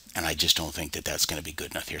 8s, and I just don't think that that's going to be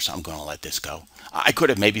good enough here, so I'm going to let this go. I could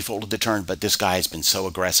have maybe folded the turn, but this guy has been so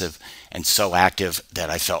aggressive and so active that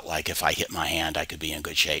I felt like if I hit my hand, I could be in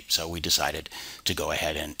good shape. So we decided to go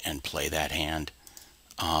ahead and play that hand.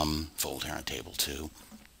 Fold here on table 2.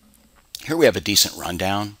 Here we have a decent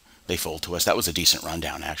rundown. They fold to us. That was a decent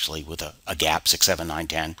rundown, actually, with a gap, 6, 7, 9,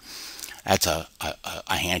 10. That's a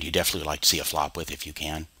hand you definitely like to see a flop with if you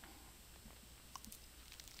can.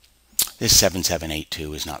 This 7, 7, 8,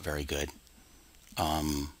 2 is not very good.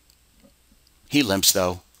 He limps,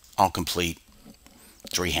 though. All complete.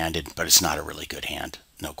 3-handed, but it's not a really good hand.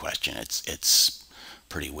 No question. It's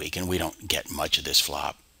pretty weak, and we don't get much of this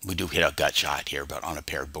flop. We do hit a gut shot here, but on a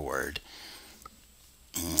paired board,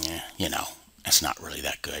 you know, it's not really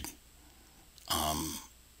that good.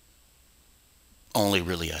 Only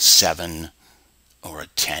really a 7 or a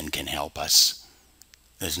 10 can help us.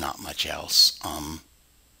 There's not much else.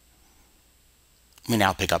 We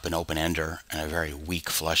now pick up an open-ender and a very weak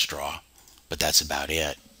flush draw, but that's about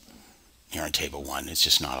it. Here on table 1, it's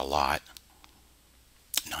just not a lot.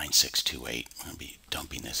 9, 6, 2, 8. I'm going to be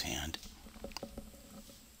dumping this hand.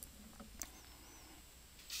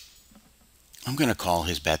 I'm going to call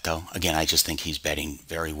his bet, though. Again, I just think he's betting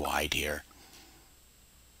very wide here.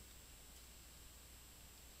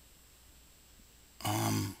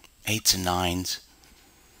 Eights and 9s.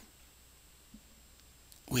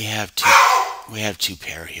 We have two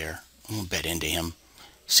pair here. I'm going to bet into him,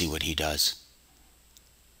 see what he does.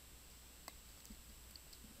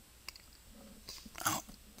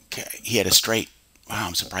 Okay, he had a straight. Wow,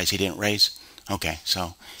 I'm surprised he didn't raise. Okay,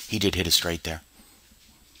 so he did hit a straight there.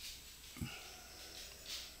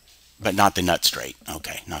 But not the nut straight.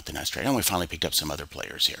 Okay, not the nut straight. And we finally picked up some other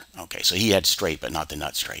players here. Okay, so he had straight, but not the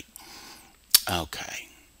nut straight. Okay.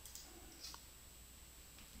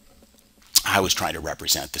 I was trying to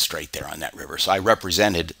represent the straight there on that river. So I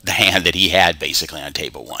represented the hand that he had basically on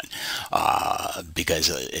table 1 because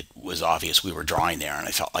it was obvious we were drawing there. And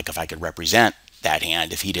I felt like if I could represent that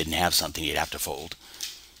hand, if he didn't have something, he'd have to fold,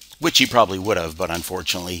 which he probably would have. But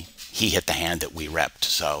unfortunately, he hit the hand that we repped.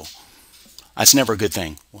 So that's never a good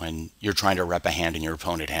thing when you're trying to rep a hand and your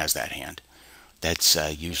opponent has that hand. That's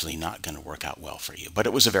usually not going to work out well for you. But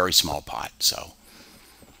it was a very small pot, so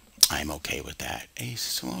I'm okay with that.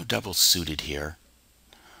 Ace, well, double suited here.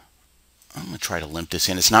 I'm going to try to limp this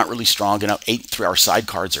in. It's not really strong enough. 8-3, our side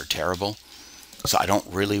cards are terrible, so I don't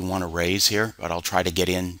really want to raise here, but I'll try to get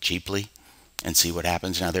in cheaply and see what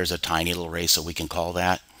happens. Now, there's a tiny little raise, so we can call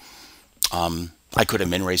that. I could have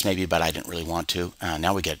min raised maybe, but I didn't really want to.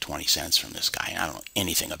 Now we get 20 cents from this guy. I don't know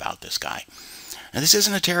anything about this guy. Now, this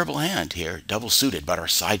isn't a terrible hand here. Double suited, but our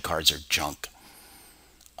side cards are junk.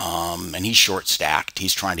 And he's short stacked.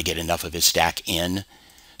 He's trying to get enough of his stack in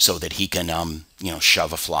so that he can, you know,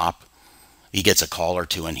 shove a flop. He gets a call or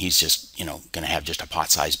two, and he's just, you know, going to have just a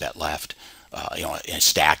pot size bet left. You know, his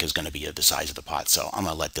stack is going to be the size of the pot. So I'm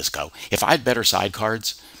going to let this go. If I had better side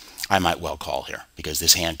cards, I might well call here because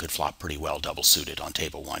this hand could flop pretty well double suited on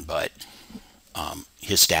table 1. But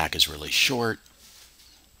his stack is really short,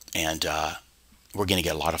 and we're going to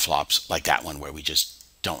get a lot of flops like that one where we just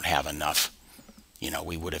don't have enough. You know,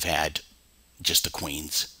 we would have had just the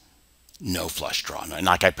queens, no flush draw. And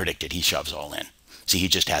like I predicted, he shoves all in. See, he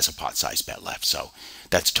just has a pot size bet left. So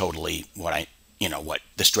that's totally what what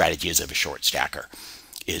the strategy is of a short stacker,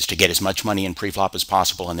 is to get as much money in pre-flop as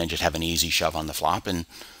possible and then just have an easy shove on the flop. And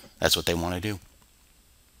that's what they want to do.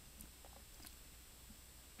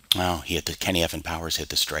 Well, he hit the Kenny F and Powers hit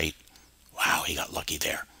the straight. Wow, he got lucky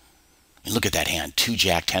there. And look at that hand,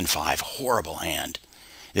 2-Jack, 10-5, horrible hand.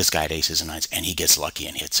 This guy had aces and 9s, and he gets lucky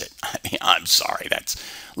and hits it. I mean, I'm sorry.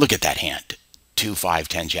 Look at that hand, 2-5,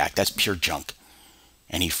 10-Jack. That's pure junk.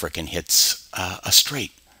 And he frickin' hits a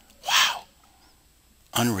straight. Wow,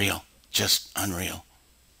 unreal, just unreal.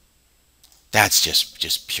 That's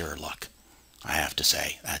just pure luck, I have to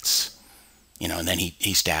say. You know, and then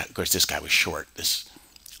he stacked. Of course, this guy was short, this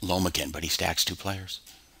Lomakin, but he stacks 2 players.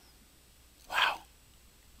 Wow,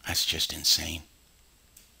 that's just insane.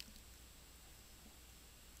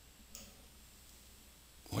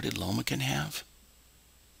 What did Lomakin have?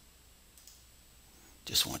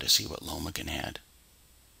 Just wanted to see what Lomakin had.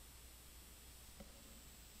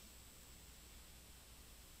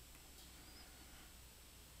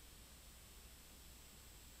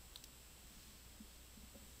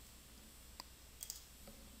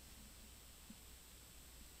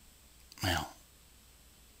 Well,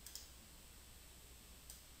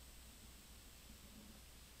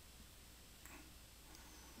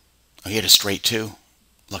 oh, he had a straight 2.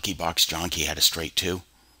 Lucky Box Jonky had a straight 2,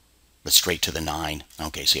 but straight to the 9.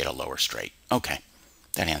 Okay, so he had a lower straight. Okay,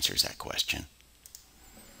 that answers that question.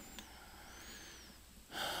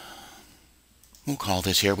 We'll call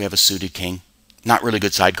this here. We have a suited king. Not really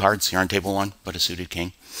good side cards here on table 1, but a suited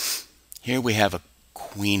king. Here we have a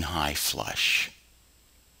queen high flush.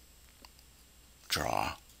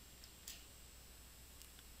 Draw.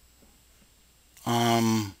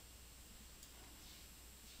 I'm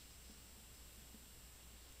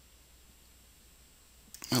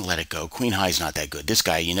going to let it go. Queen high is not that good. This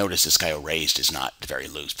guy, you notice this guy raised is not very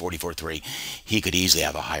loose. 44-3. He could easily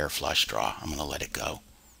have a higher flush draw. I'm going to let it go.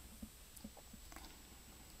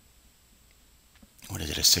 What is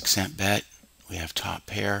it, a 6-cent bet? We have top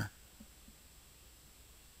pair.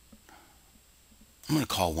 I'm going to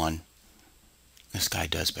call 1. This guy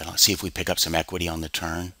does bet. Let's see if we pick up some equity on the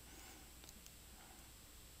turn.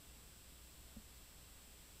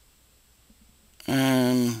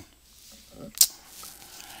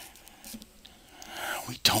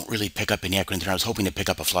 We don't really pick up any equity on the turn. I was hoping to pick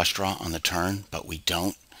up a flush draw on the turn, but we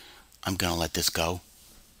don't. I'm going to let this go.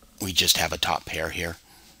 We just have a top pair here.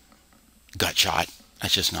 Gut shot.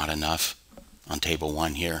 That's just not enough on table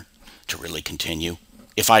 1 here to really continue.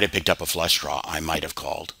 If I'd have picked up a flush draw, I might have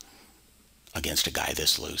called against a guy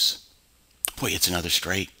this loose. Boy, it's another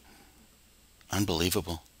straight.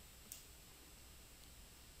 Unbelievable.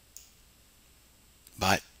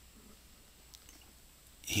 But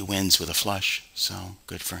he wins with a flush, so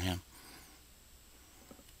good for him.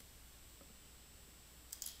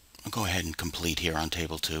 I'll go ahead and complete here on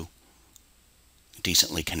table 2.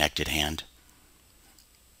 Decently connected hand.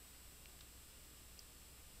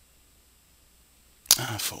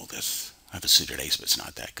 I'll fold this. I have a suited ace, but it's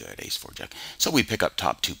not that good. Ace 4 jack. So we pick up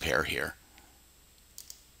top 2 pair here.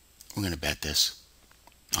 We're going to bet this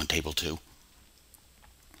on table 2.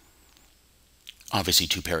 Obviously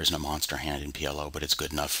 2 pair isn't a monster hand in PLO, but it's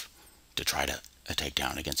good enough to try to take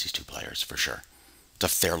down against these 2 players for sure. It's a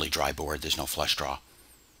fairly dry board. There's no flush draw.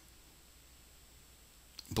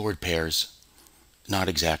 Board pairs, not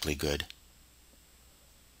exactly good.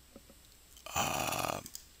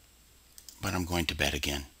 But I'm going to bet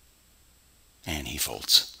again. And he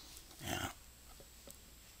folds. Yeah.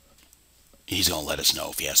 He's going to let us know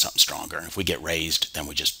if he has something stronger. If we get raised, then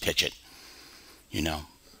we just pitch it. You know.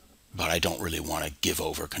 But I don't really want to give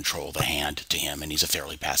over control of the hand to him. And he's a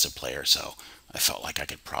fairly passive player, so I felt like I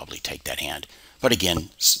could probably take that hand. But again,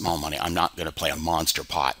 small money. I'm not going to play a monster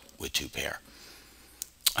pot with 2 pair.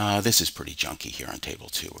 This is pretty junky here on table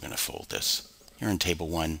 2. We're going to fold this. Here on table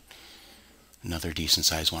 1, another decent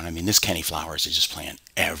sized one. I mean, this Kenny Flowers is just playing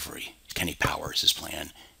Kenny Powers is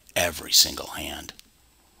playing every single hand.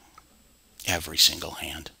 Every single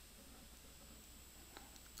hand.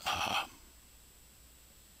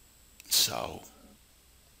 So,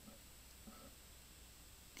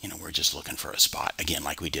 you know, we're just looking for a spot, again,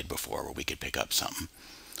 like we did before, where we could pick up something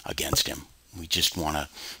against him. We just want to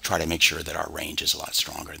try to make sure that our range is a lot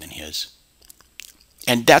stronger than his.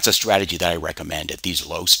 And that's a strategy that I recommend at these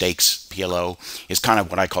low stakes PLO, is kind of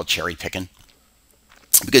what I call cherry picking.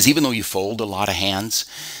 Because even though you fold a lot of hands,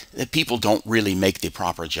 people don't really make the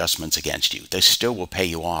proper adjustments against you. They still will pay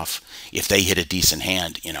you off if they hit a decent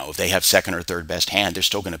hand. You know, if they have second or third best hand, they're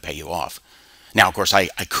still going to pay you off. Now, of course, I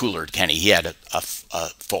coolered Kenny. He had a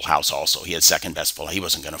full house also. He had second best full. He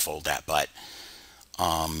wasn't going to fold that, but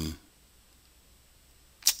not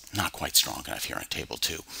quite strong enough here on table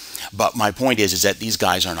 2. But my point is that these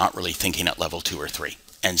guys are not really thinking at level 2 or 3.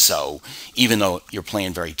 And so even though you're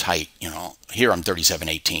playing very tight, you know, here I'm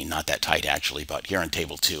 37-18, not that tight actually, but here on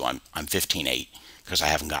table 2, I'm 15-8 because I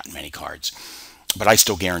haven't gotten many cards. But I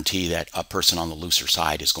still guarantee that a person on the looser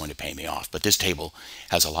side is going to pay me off. But this table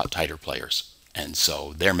has a lot tighter players. And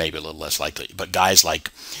so they're maybe a little less likely. But guys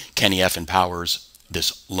like Kenny F. and Powers,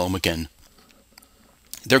 this Lomakin,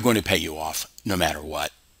 they're going to pay you off no matter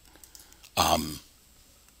what.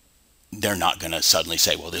 They're not going to suddenly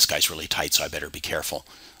say, well, this guy's really tight, so I better be careful.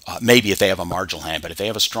 Maybe if they have a marginal hand, but if they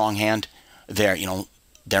have a strong hand, they're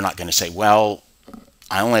not going to say, well,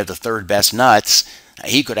 I only have the third best nuts.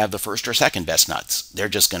 He could have the first or second best nuts. They're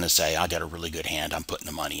just going to say, I got a really good hand. I'm putting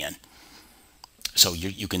the money in. So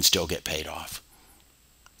you can still get paid off.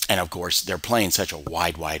 And of course, they're playing such a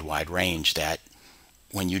wide range that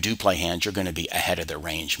when you do play hands, you're going to be ahead of their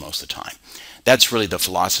range most of the time. That's really the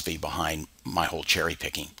philosophy behind my whole cherry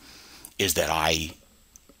picking, is that I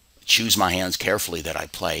choose my hands carefully that I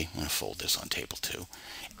play. I'm going to fold this on table 2.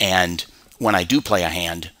 And when I do play a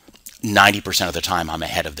hand, 90% of the time I'm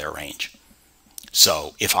ahead of their range.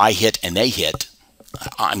 So if I hit and they hit,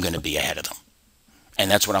 I'm going to be ahead of them.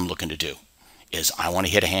 And that's what I'm looking to do, is I want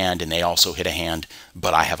to hit a hand and they also hit a hand,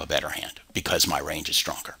 but I have a better hand because my range is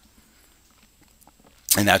stronger.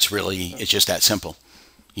 And that's really, it's just that simple.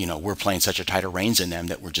 We're playing such a tighter range than them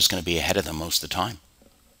that we're just going to be ahead of them most of the time.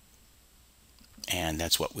 And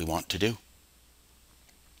that's what we want to do.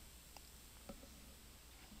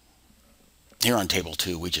 Here on table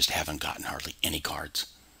 2, we just haven't gotten hardly any cards.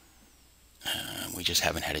 We just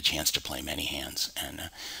haven't had a chance to play many hands. And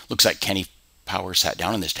looks like Kenny Power sat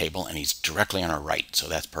down on this table and he's directly on our right, so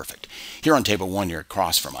that's perfect. Here on table 1, you're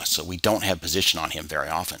across from us, so we don't have position on him very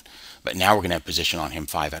often. But now we're going to have position on him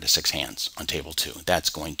 5 out of 6 hands on table 2. That's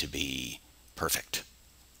going to be perfect.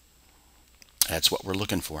 That's what we're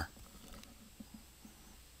looking for.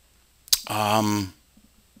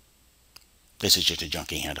 This is just a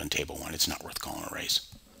junky hand on table 1. It's not worth calling a raise.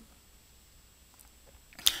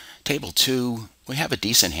 Table 2, we have a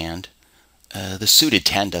decent hand. The suited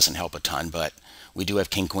 10 doesn't help a ton, but we do have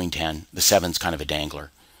King, Queen, 10. The 7's kind of a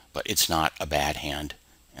dangler, but it's not a bad hand.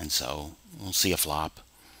 And so we'll see a flop.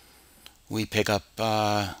 We pick up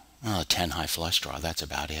a 10 high flush draw. That's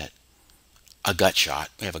about it. A gut shot.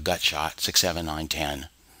 We have a gut shot. 6, 7, 9, 10.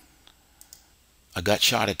 A gut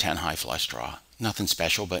shot at 10 high flush draw. Nothing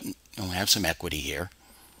special, but we have some equity here.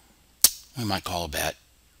 We might call a bet.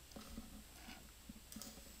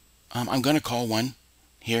 I'm going to call one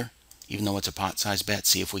here, even though it's a pot-sized bet.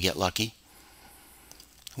 See if we get lucky.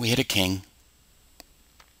 We hit a king.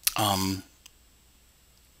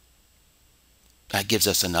 That gives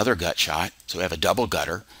us another gut shot. So we have a double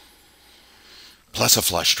gutter plus a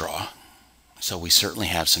flush draw. So we certainly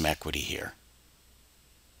have some equity here.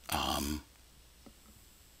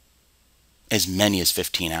 As many as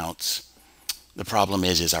 15 outs. The problem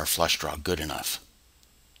is our flush draw good enough?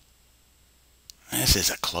 This is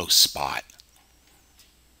a close spot.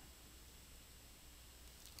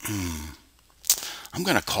 I'm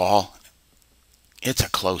going to call. It's a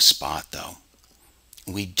close spot, though.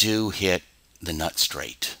 We do hit the nut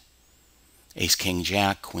straight. Ace, King,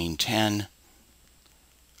 Jack, Queen, 10.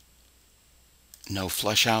 No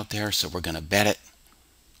flush out there, so we're going to bet it.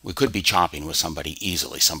 We could be chopping with somebody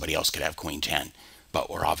easily. Somebody else could have Queen, 10. But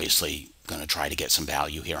we're obviously going to try to get some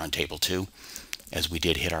value here on table 2, as we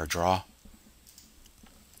did hit our draw.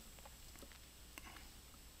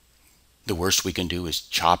 The worst we can do is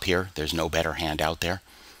chop here. There's no better hand out there.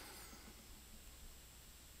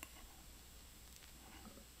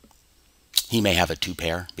 He may have a 2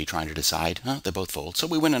 pair, be trying to decide. They both fold. So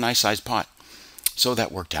we win a nice sized pot. So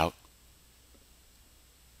that worked out.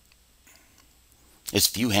 As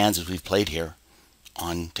few hands as we've played here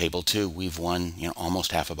on table 2, we've won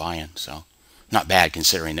almost half a buy-in. So not bad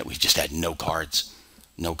considering that we've just had no cards.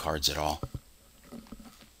 No cards at all.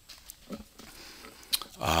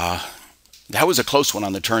 That was a close one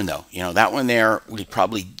on the turn, though. That one there, we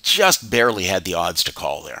probably just barely had the odds to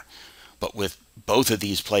call there. But with both of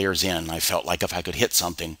these players in, I felt like if I could hit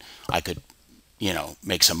something, I could,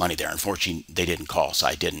 make some money there. Unfortunately, they didn't call, so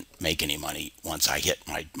I didn't make any money once I hit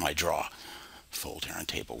my draw. Fold here on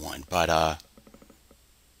table 1. But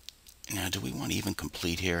now, do we want to even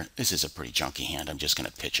complete here? This is a pretty junky hand. I'm just going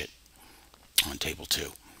to pitch it on table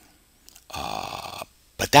 2.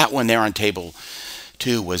 But that one there on table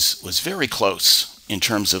 2 was very close in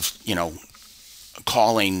terms of,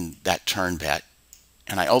 calling that turn bet.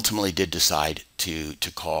 And I ultimately did decide to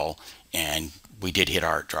call, and we did hit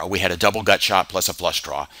our draw. We had a double gut shot plus a flush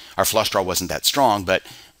draw. Our flush draw wasn't that strong, but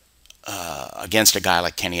against a guy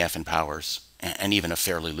like Kenny F. and Powers, and even a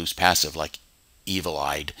fairly loose passive like Evil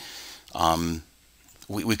Eyed,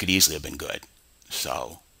 we could easily have been good.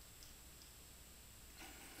 So,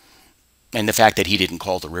 and the fact that he didn't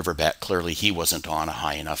call the river bet, clearly he wasn't on a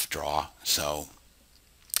high enough draw. So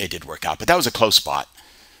it did work out. But that was a close spot.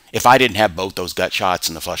 If I didn't have both those gut shots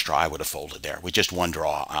and the flush draw, I would have folded there. With just one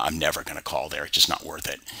draw, I'm never going to call there. It's just not worth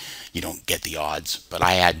it. You don't get the odds. But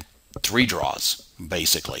I had 3 draws,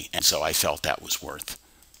 basically. And so I felt that was worth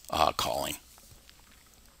calling.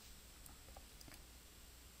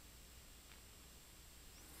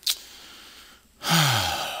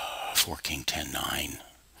 4 king 10 9.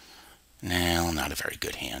 No, not a very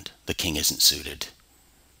good hand. The king isn't suited.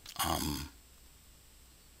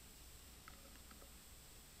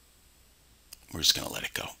 We're just going to let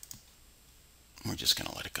it go. We're just going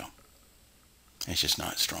to let it go. It's just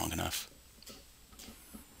not strong enough.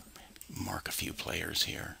 Mark a few players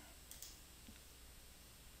here.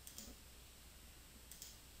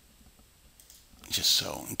 Just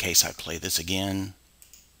so in case I play this again.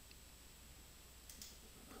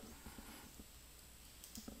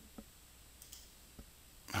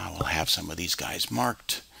 I will have some of these guys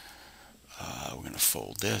marked. We're going to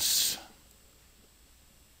fold this.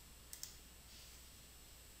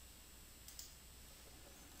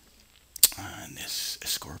 And this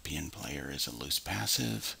Scorpion player is a loose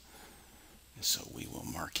passive, so we will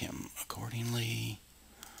mark him accordingly.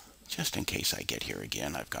 Just in case I get here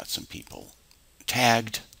again, I've got some people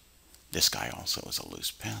tagged. This guy also is a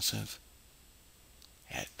loose passive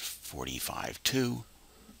at 45-2.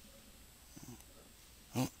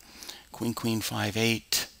 Oh, Queen Queen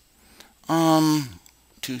 5-8.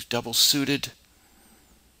 Two double suited.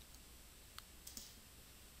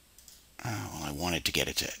 Well, I wanted to get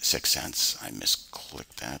it to 6 cents. I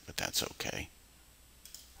misclicked that, but that's okay.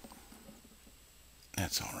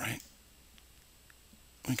 That's all right.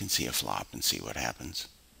 We can see a flop and see what happens.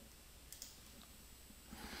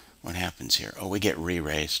 What happens here? Oh, we get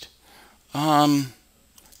re-raised.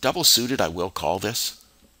 Double suited, I will call this.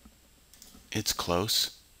 It's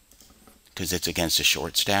close because it's against a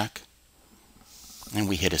short stack. And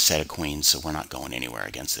we hit a set of queens, so we're not going anywhere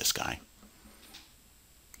against this guy.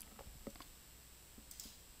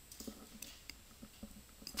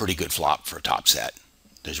 Pretty good flop for a top set.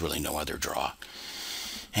 There's really no other draw.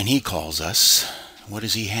 And he calls us. What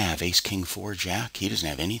does he have? Ace, King, 4, Jack? He doesn't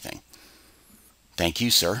have anything. Thank you,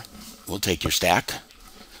 sir. We'll take your stack.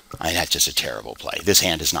 That's just a terrible play. This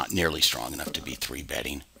hand is not nearly strong enough to be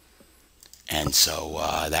 3-betting. And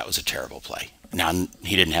so that was a terrible play. Now,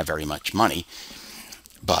 he didn't have very much money,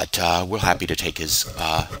 but we're happy to take his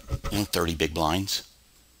 30 big blinds.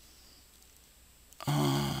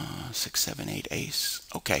 6, 7, 8, ace.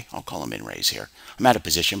 Okay, I'll call him in raise here. I'm out of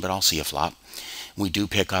position, but I'll see a flop. We do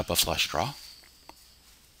pick up a flush draw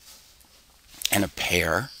and a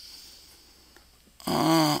pair.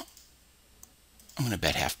 I'm going to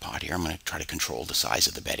bet half pot here. I'm going to try to control the size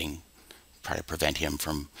of the betting, try to prevent him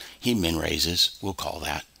from, he min raises, we'll call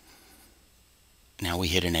that. Now we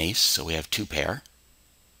hit an ace, so we have 2 pair.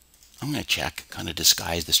 I'm going to check, kind of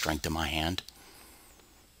disguise the strength of my hand.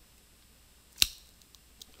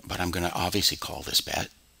 But I'm going to obviously call this bet.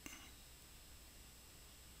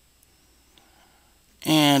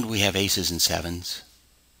 And we have aces and 7s.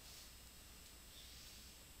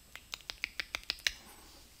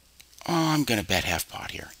 I'm going to bet half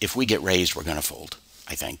pot here. If we get raised, we're going to fold,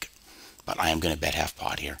 I think. But I am going to bet half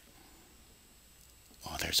pot here.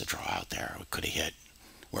 Oh, there's a draw out there. We could have hit.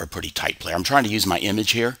 We're a pretty tight player. I'm trying to use my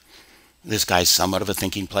image here. This guy's somewhat of a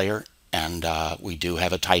thinking player, and we do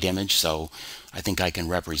have a tight image, so I think I can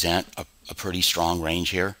represent a pretty strong range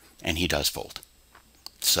here, and he does fold.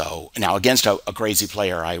 So now against a crazy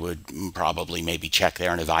player, I would probably maybe check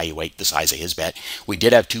there and evaluate the size of his bet. We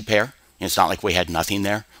did have 2 pair. It's not like we had nothing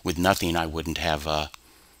there. With nothing, I wouldn't have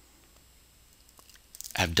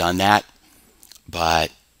done that.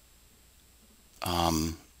 But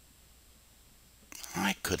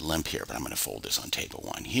I could limp here, but I'm going to fold this on table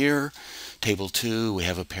 1 here. Table 2, we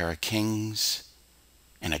have a pair of kings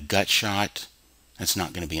and a gut shot. That's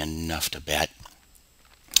not going to be enough to bet.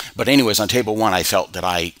 But anyways, on table 1, I felt that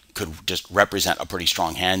I could just represent a pretty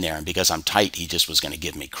strong hand there. And because I'm tight, he just was going to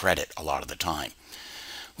give me credit a lot of the time.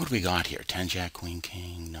 What do we got here? 10, Jack, Queen,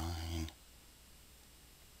 King, 9.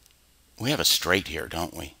 We have a straight here,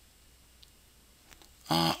 don't we?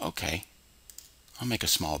 Okay. I'll make a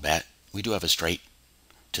small bet. We do have a straight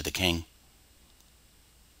to the king.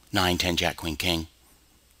 9, 10, Jack, Queen, King.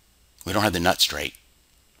 We don't have the nut straight.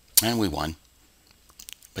 And we won.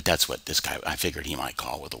 But that's what this guy, I figured he might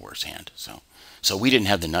call with a worse hand. So we didn't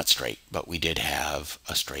have the nut straight, but we did have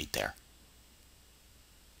a straight there.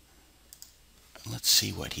 Let's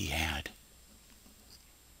see what he had.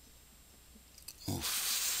 We'll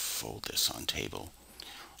fold this on table.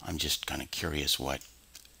 I'm just kind of curious what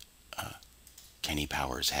Kenny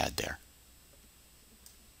Powers had there.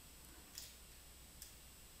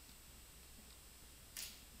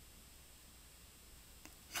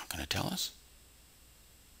 Not going to tell us.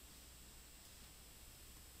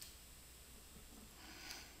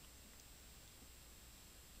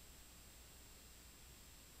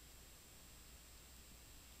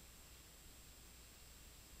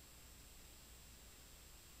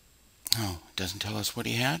 Oh, it doesn't tell us what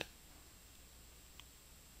he had?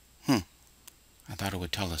 I thought it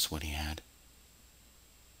would tell us what he had.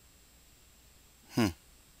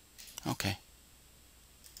 Okay.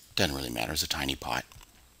 Doesn't really matter. It's a tiny pot.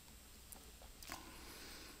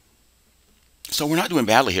 So we're not doing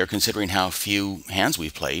badly here considering how few hands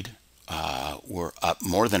we've played. We're up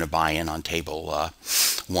more than a buy-in on table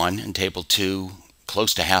 1 and table 2,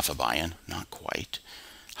 close to half a buy-in. Not quite.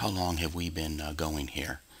 How long have we been going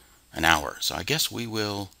here? An hour. So I guess we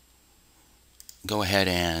will go ahead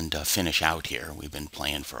and finish out here. We've been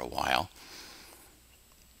playing for a while.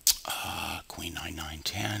 Queen 9, 9,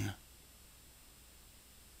 10.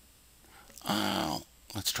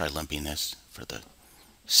 Let's try limping this for the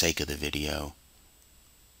sake of the video.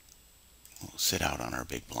 We'll sit out on our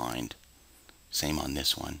big blind. Same on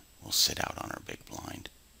this one. We'll sit out on our big blind.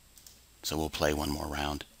 So we'll play one more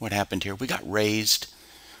round. What happened here? We got raised.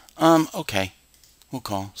 Okay. We'll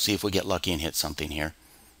call. See if we get lucky and hit something here.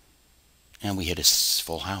 And we hit a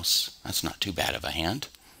full house. That's not too bad of a hand.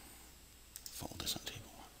 Fold this on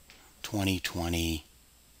table 1. 20, 20.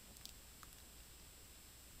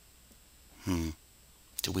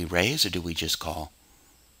 Do we raise or do we just call?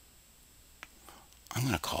 I'm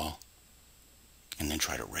going to call and then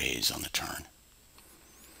try to raise on the turn.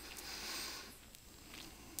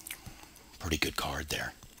 Pretty good card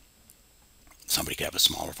there. Somebody could have a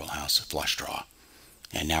smaller full house, a flush draw.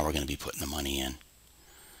 And now we're going to be putting the money in.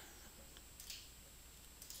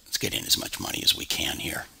 Let's get in as much money as we can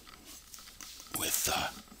here with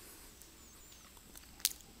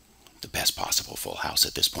the best possible full house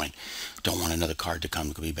at this point. Don't want another card to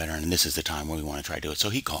come to be better, and this is the time where we want to try to do it. So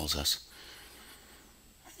he calls us.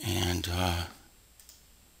 And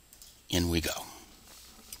in we go.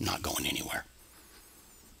 Not going anywhere.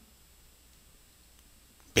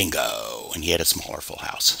 Bingo! And he had a smaller full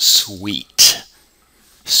house. Sweet.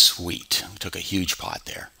 Sweet. We took a huge pot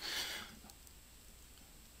there.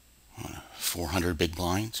 400 big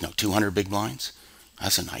blinds? No, 200 big blinds?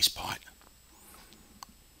 That's a nice pot.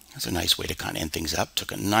 That's a nice way to kind of end things up.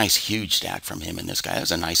 Took a nice huge stack from him and this guy.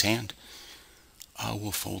 That's a nice hand.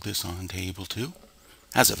 We'll fold this on table 2.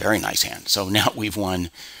 That's a very nice hand. So now we've won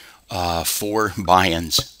 4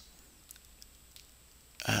 buy-ins.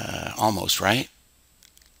 Almost, right?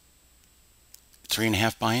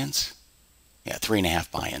 3.5 buy-ins? Yeah,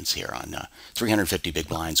 3.5 buy-ins here on 350 big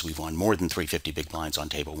blinds. We've won more than 350 big blinds on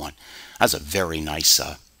table 1. That's a very nice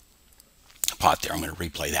pot there. I'm going to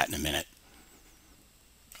replay that in a minute.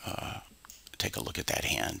 Take a look at that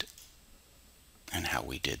hand and how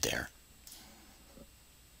we did there.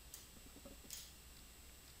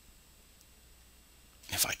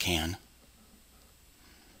 If I can.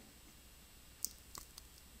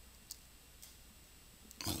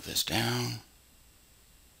 Move this down.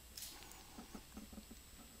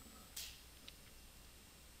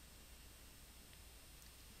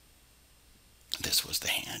 This was the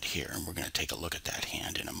hand here, and we're going to take a look at that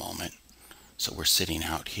hand in a moment. So we're sitting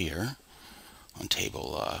out here on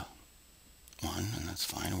table 1, and that's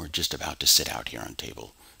fine. We're just about to sit out here on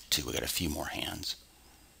table 2. We got a few more hands.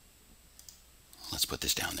 Let's put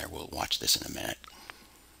this down there. We'll watch this in a minute.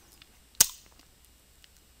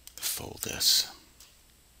 Fold this.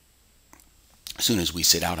 As soon as we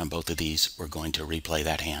sit out on both of these, we're going to replay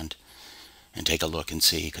that hand and take a look and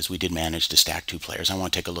see, because we did manage to stack 2 players. I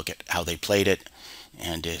want to take a look at how they played it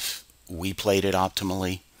and if we played it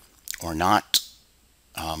optimally or not.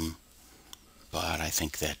 But I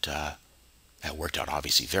think that that worked out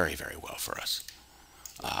obviously very, very well for us.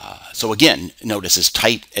 So again, notice as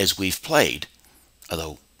tight as we've played,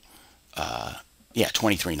 although, yeah,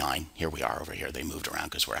 23-9. Here we are over here. They moved around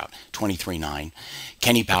because we're out. 23-9.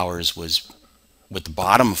 Kenny Powers was, with the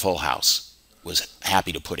bottom full house, was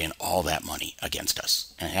happy to put in all that money against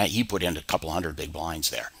us. And he put in a couple hundred big blinds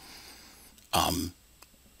there.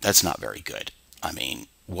 That's not very good. I mean,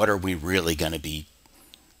 what are we really going to be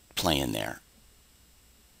playing there?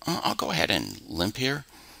 I'll go ahead and limp here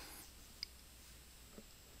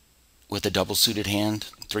with a double suited hand,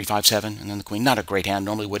 3, 5, 7, and then the queen. Not a great hand,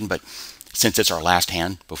 normally wouldn't, but since it's our last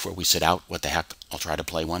hand before we sit out, what the heck, I'll try to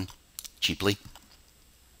play one cheaply.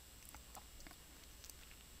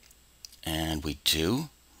 And we do.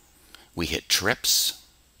 We hit trips.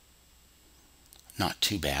 Not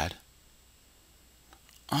too bad.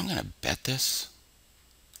 I'm going to bet this.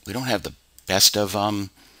 We don't have the best of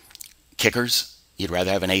kickers. You'd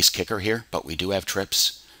rather have an ace kicker here, but we do have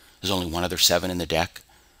trips. There's only one other 7 in the deck,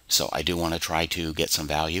 so I do want to try to get some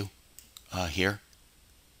value here.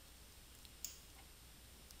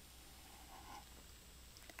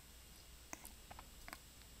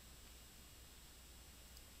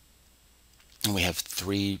 And we have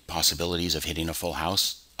 3 possibilities of hitting a full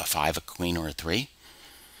house, a 5, a queen, or a 3.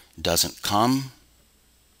 Doesn't come.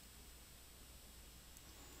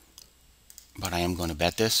 but I am going to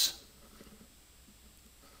bet this.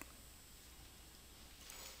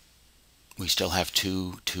 We still have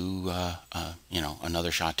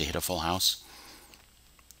another shot to hit a full house.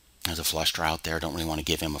 There's a flush draw out there. Don't really want to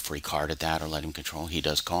give him a free card at that or let him control. He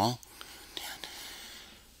does call.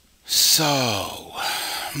 So,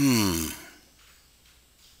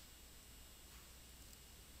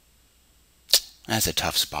 that's a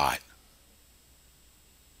tough spot.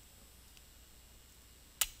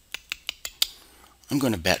 I'm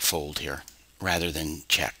going to bet fold here rather than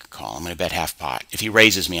check call. I'm going to bet half pot. If he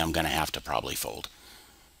raises me, I'm going to have to probably fold.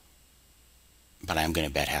 But I'm going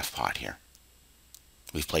to bet half pot here.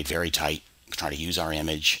 We've played very tight. Try to use our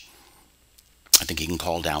image. I think he can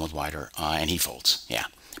call down with wider, and he folds. Yeah.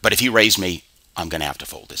 But if he raised me, I'm going to have to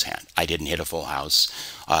fold this hand. I didn't hit a full house.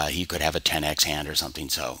 He could have a 10x hand or something.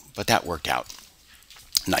 So, but that worked out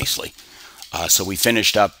nicely. So we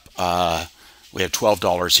finished up. We have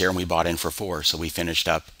 $12 here, and we bought in for $4. So we finished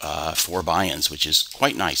up 4 buy-ins, which is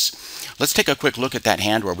quite nice. Let's take a quick look at that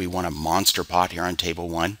hand where we won a monster pot here on table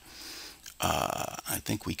 1. I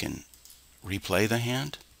think we can replay the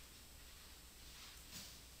hand.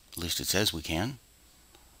 At least it says we can.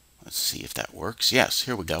 Let's see if that works. Yes,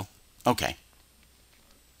 here we go. Okay.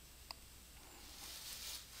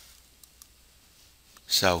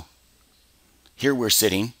 So here we're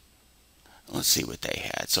sitting. Let's see what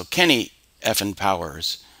they had. So Kenny effing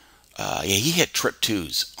Powers, yeah, he hit trip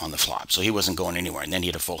 2s on the flop, so he wasn't going anywhere, and then he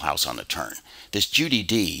had a full house on the turn. This Judy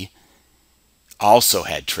D also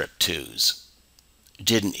had trip 2s.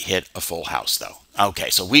 Didn't hit a full house, though. Okay,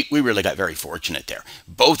 so we really got very fortunate there.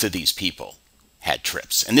 Both of these people had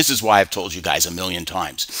trips, and this is why I've told you guys a million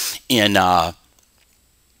times in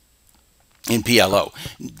PLO,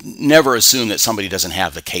 never assume that somebody doesn't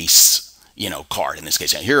have the case, card in this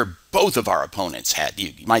case. And here, both of our opponents had.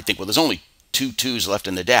 You might think, well, there's only 2 2s left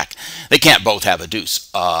in the deck. They can't both have a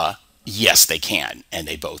deuce. Yes, they can, and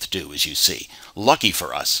they both do, as you see. Lucky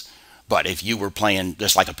for us. But if you were playing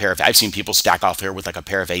just like a pair of, I've seen people stack off here with like a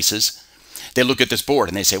pair of aces. They look at this board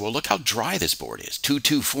and they say, well, look how dry this board is. 2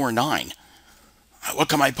 2 4 9. What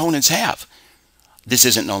can my opponents have? This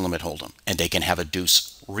isn't no limit hold'em, and they can have a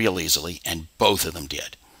deuce real easily, and both of them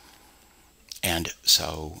did. And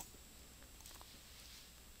so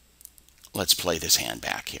let's play this hand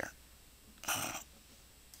back here.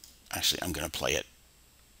 Actually, I'm going to play it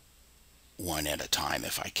one at a time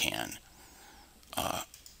if I can.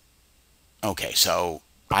 Okay, so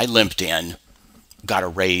I limped in, got a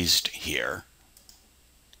raised here,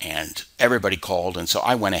 and everybody called, and so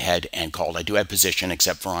I went ahead and called. I do have position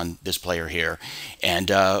except for on this player here, and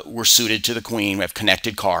we're suited to the queen. We have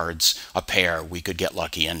connected cards, a pair. We could get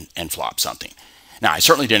lucky and flop something. Now, I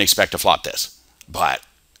certainly didn't expect to flop this, but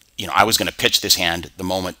I was going to pitch this hand the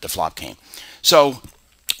moment the flop came. So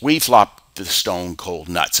we flopped the stone cold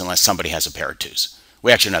nuts unless somebody has a pair of 2s.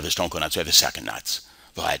 We actually don't have the stone cold nuts. We have the second nuts,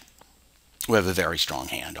 but we have a very strong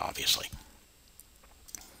hand, obviously.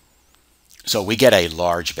 So we get a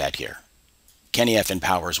large bet here. Kenny effing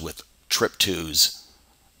Powers with trip 2s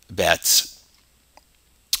bets,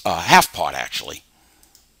 half pot actually.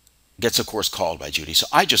 Gets, of course, called by Judy. So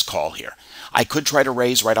I just call here. I could try to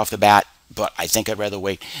raise right off the bat, but I think I'd rather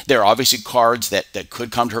wait. There are obviously cards that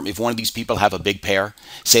could come to hurt me. If one of these people have a big pair,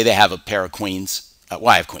 say they have a pair of queens, well,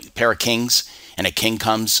 I have queens, a pair of kings, and a king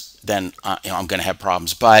comes, then I'm going to have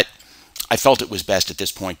problems. But I felt it was best at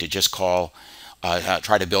this point to just call,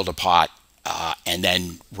 try to build a pot, and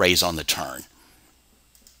then raise on the turn.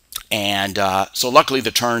 And so luckily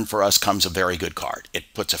the turn for us comes a very good card.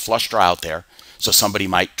 It puts a flush draw out there, so somebody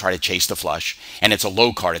might try to chase the flush. And it's a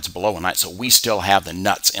low card. It's below a nut, so we still have the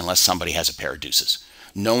nuts unless somebody has a pair of deuces.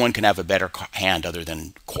 No one can have a better hand other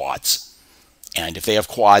than quads. And if they have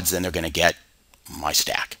quads, then they're going to get my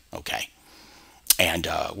stack. Okay. And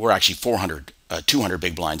we're actually 200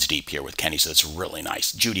 big blinds deep here with Kenny, so that's really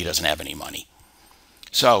nice. Judy doesn't have any money.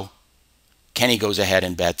 So Kenny goes ahead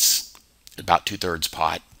and bets about 2/3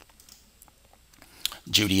 pot.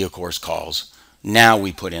 Judy, of course, calls. Now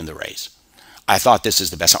we put in the raise. I thought this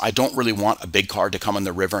is the best. I don't really want a big card to come on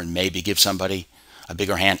the river and maybe give somebody a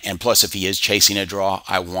bigger hand. And plus, if he is chasing a draw,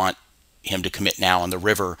 I want him to commit now on the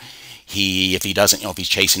river. If he doesn't, if he's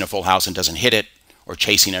chasing a full house and doesn't hit it, or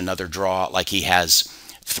chasing another draw, like he has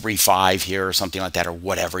 3-5 here or something like that, or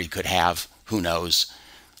whatever he could have, who knows?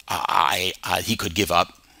 He could give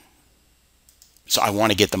up. So I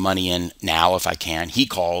want to get the money in now if I can. He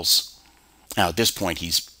calls. Now at this point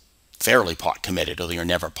he's fairly pot committed, although you're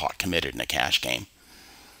never pot committed in a cash game.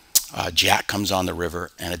 Jack comes on the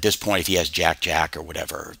river, and at this point if he has Jack or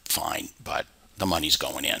whatever, fine, but the money's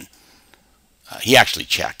going in. He actually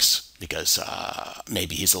checks. because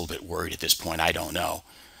maybe he's a little bit worried at this point. I don't know.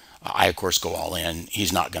 I, of course, go all in.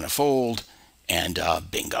 He's not going to fold, and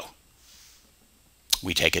bingo.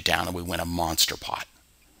 We take it down and we win a monster pot.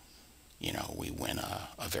 You know, we win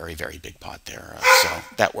a very, very big pot there. So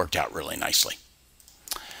that worked out really nicely.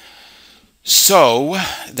 So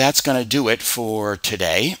that's going to do it for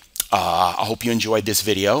today. I hope you enjoyed this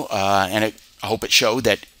video, and I hope it showed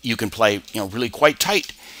that you can play, really quite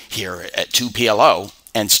tight here at 2 PLO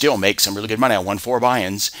and still make some really good money. I won 4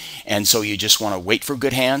 buy-ins, and so you just want to wait for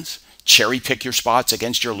good hands, cherry pick your spots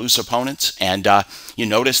against your loose opponents, and you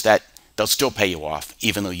notice that they'll still pay you off,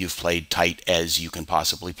 even though you've played tight as you can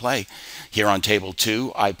possibly play. Here on table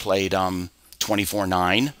 2, I played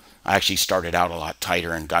 24-9. I actually started out a lot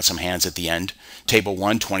tighter and got some hands at the end. Table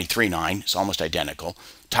 1, 23-9. It's almost identical.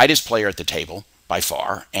 Tightest player at the table by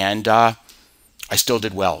far, and I still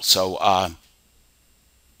did well. So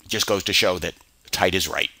it just goes to show that tight is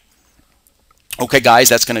right. Okay, guys,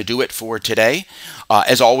 that's going to do it for today.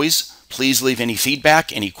 As always, please leave any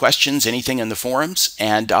feedback, any questions, anything in the forums,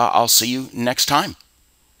 and I'll see you next time.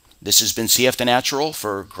 This has been CFTheNatural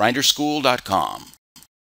for GrinderSchool.com.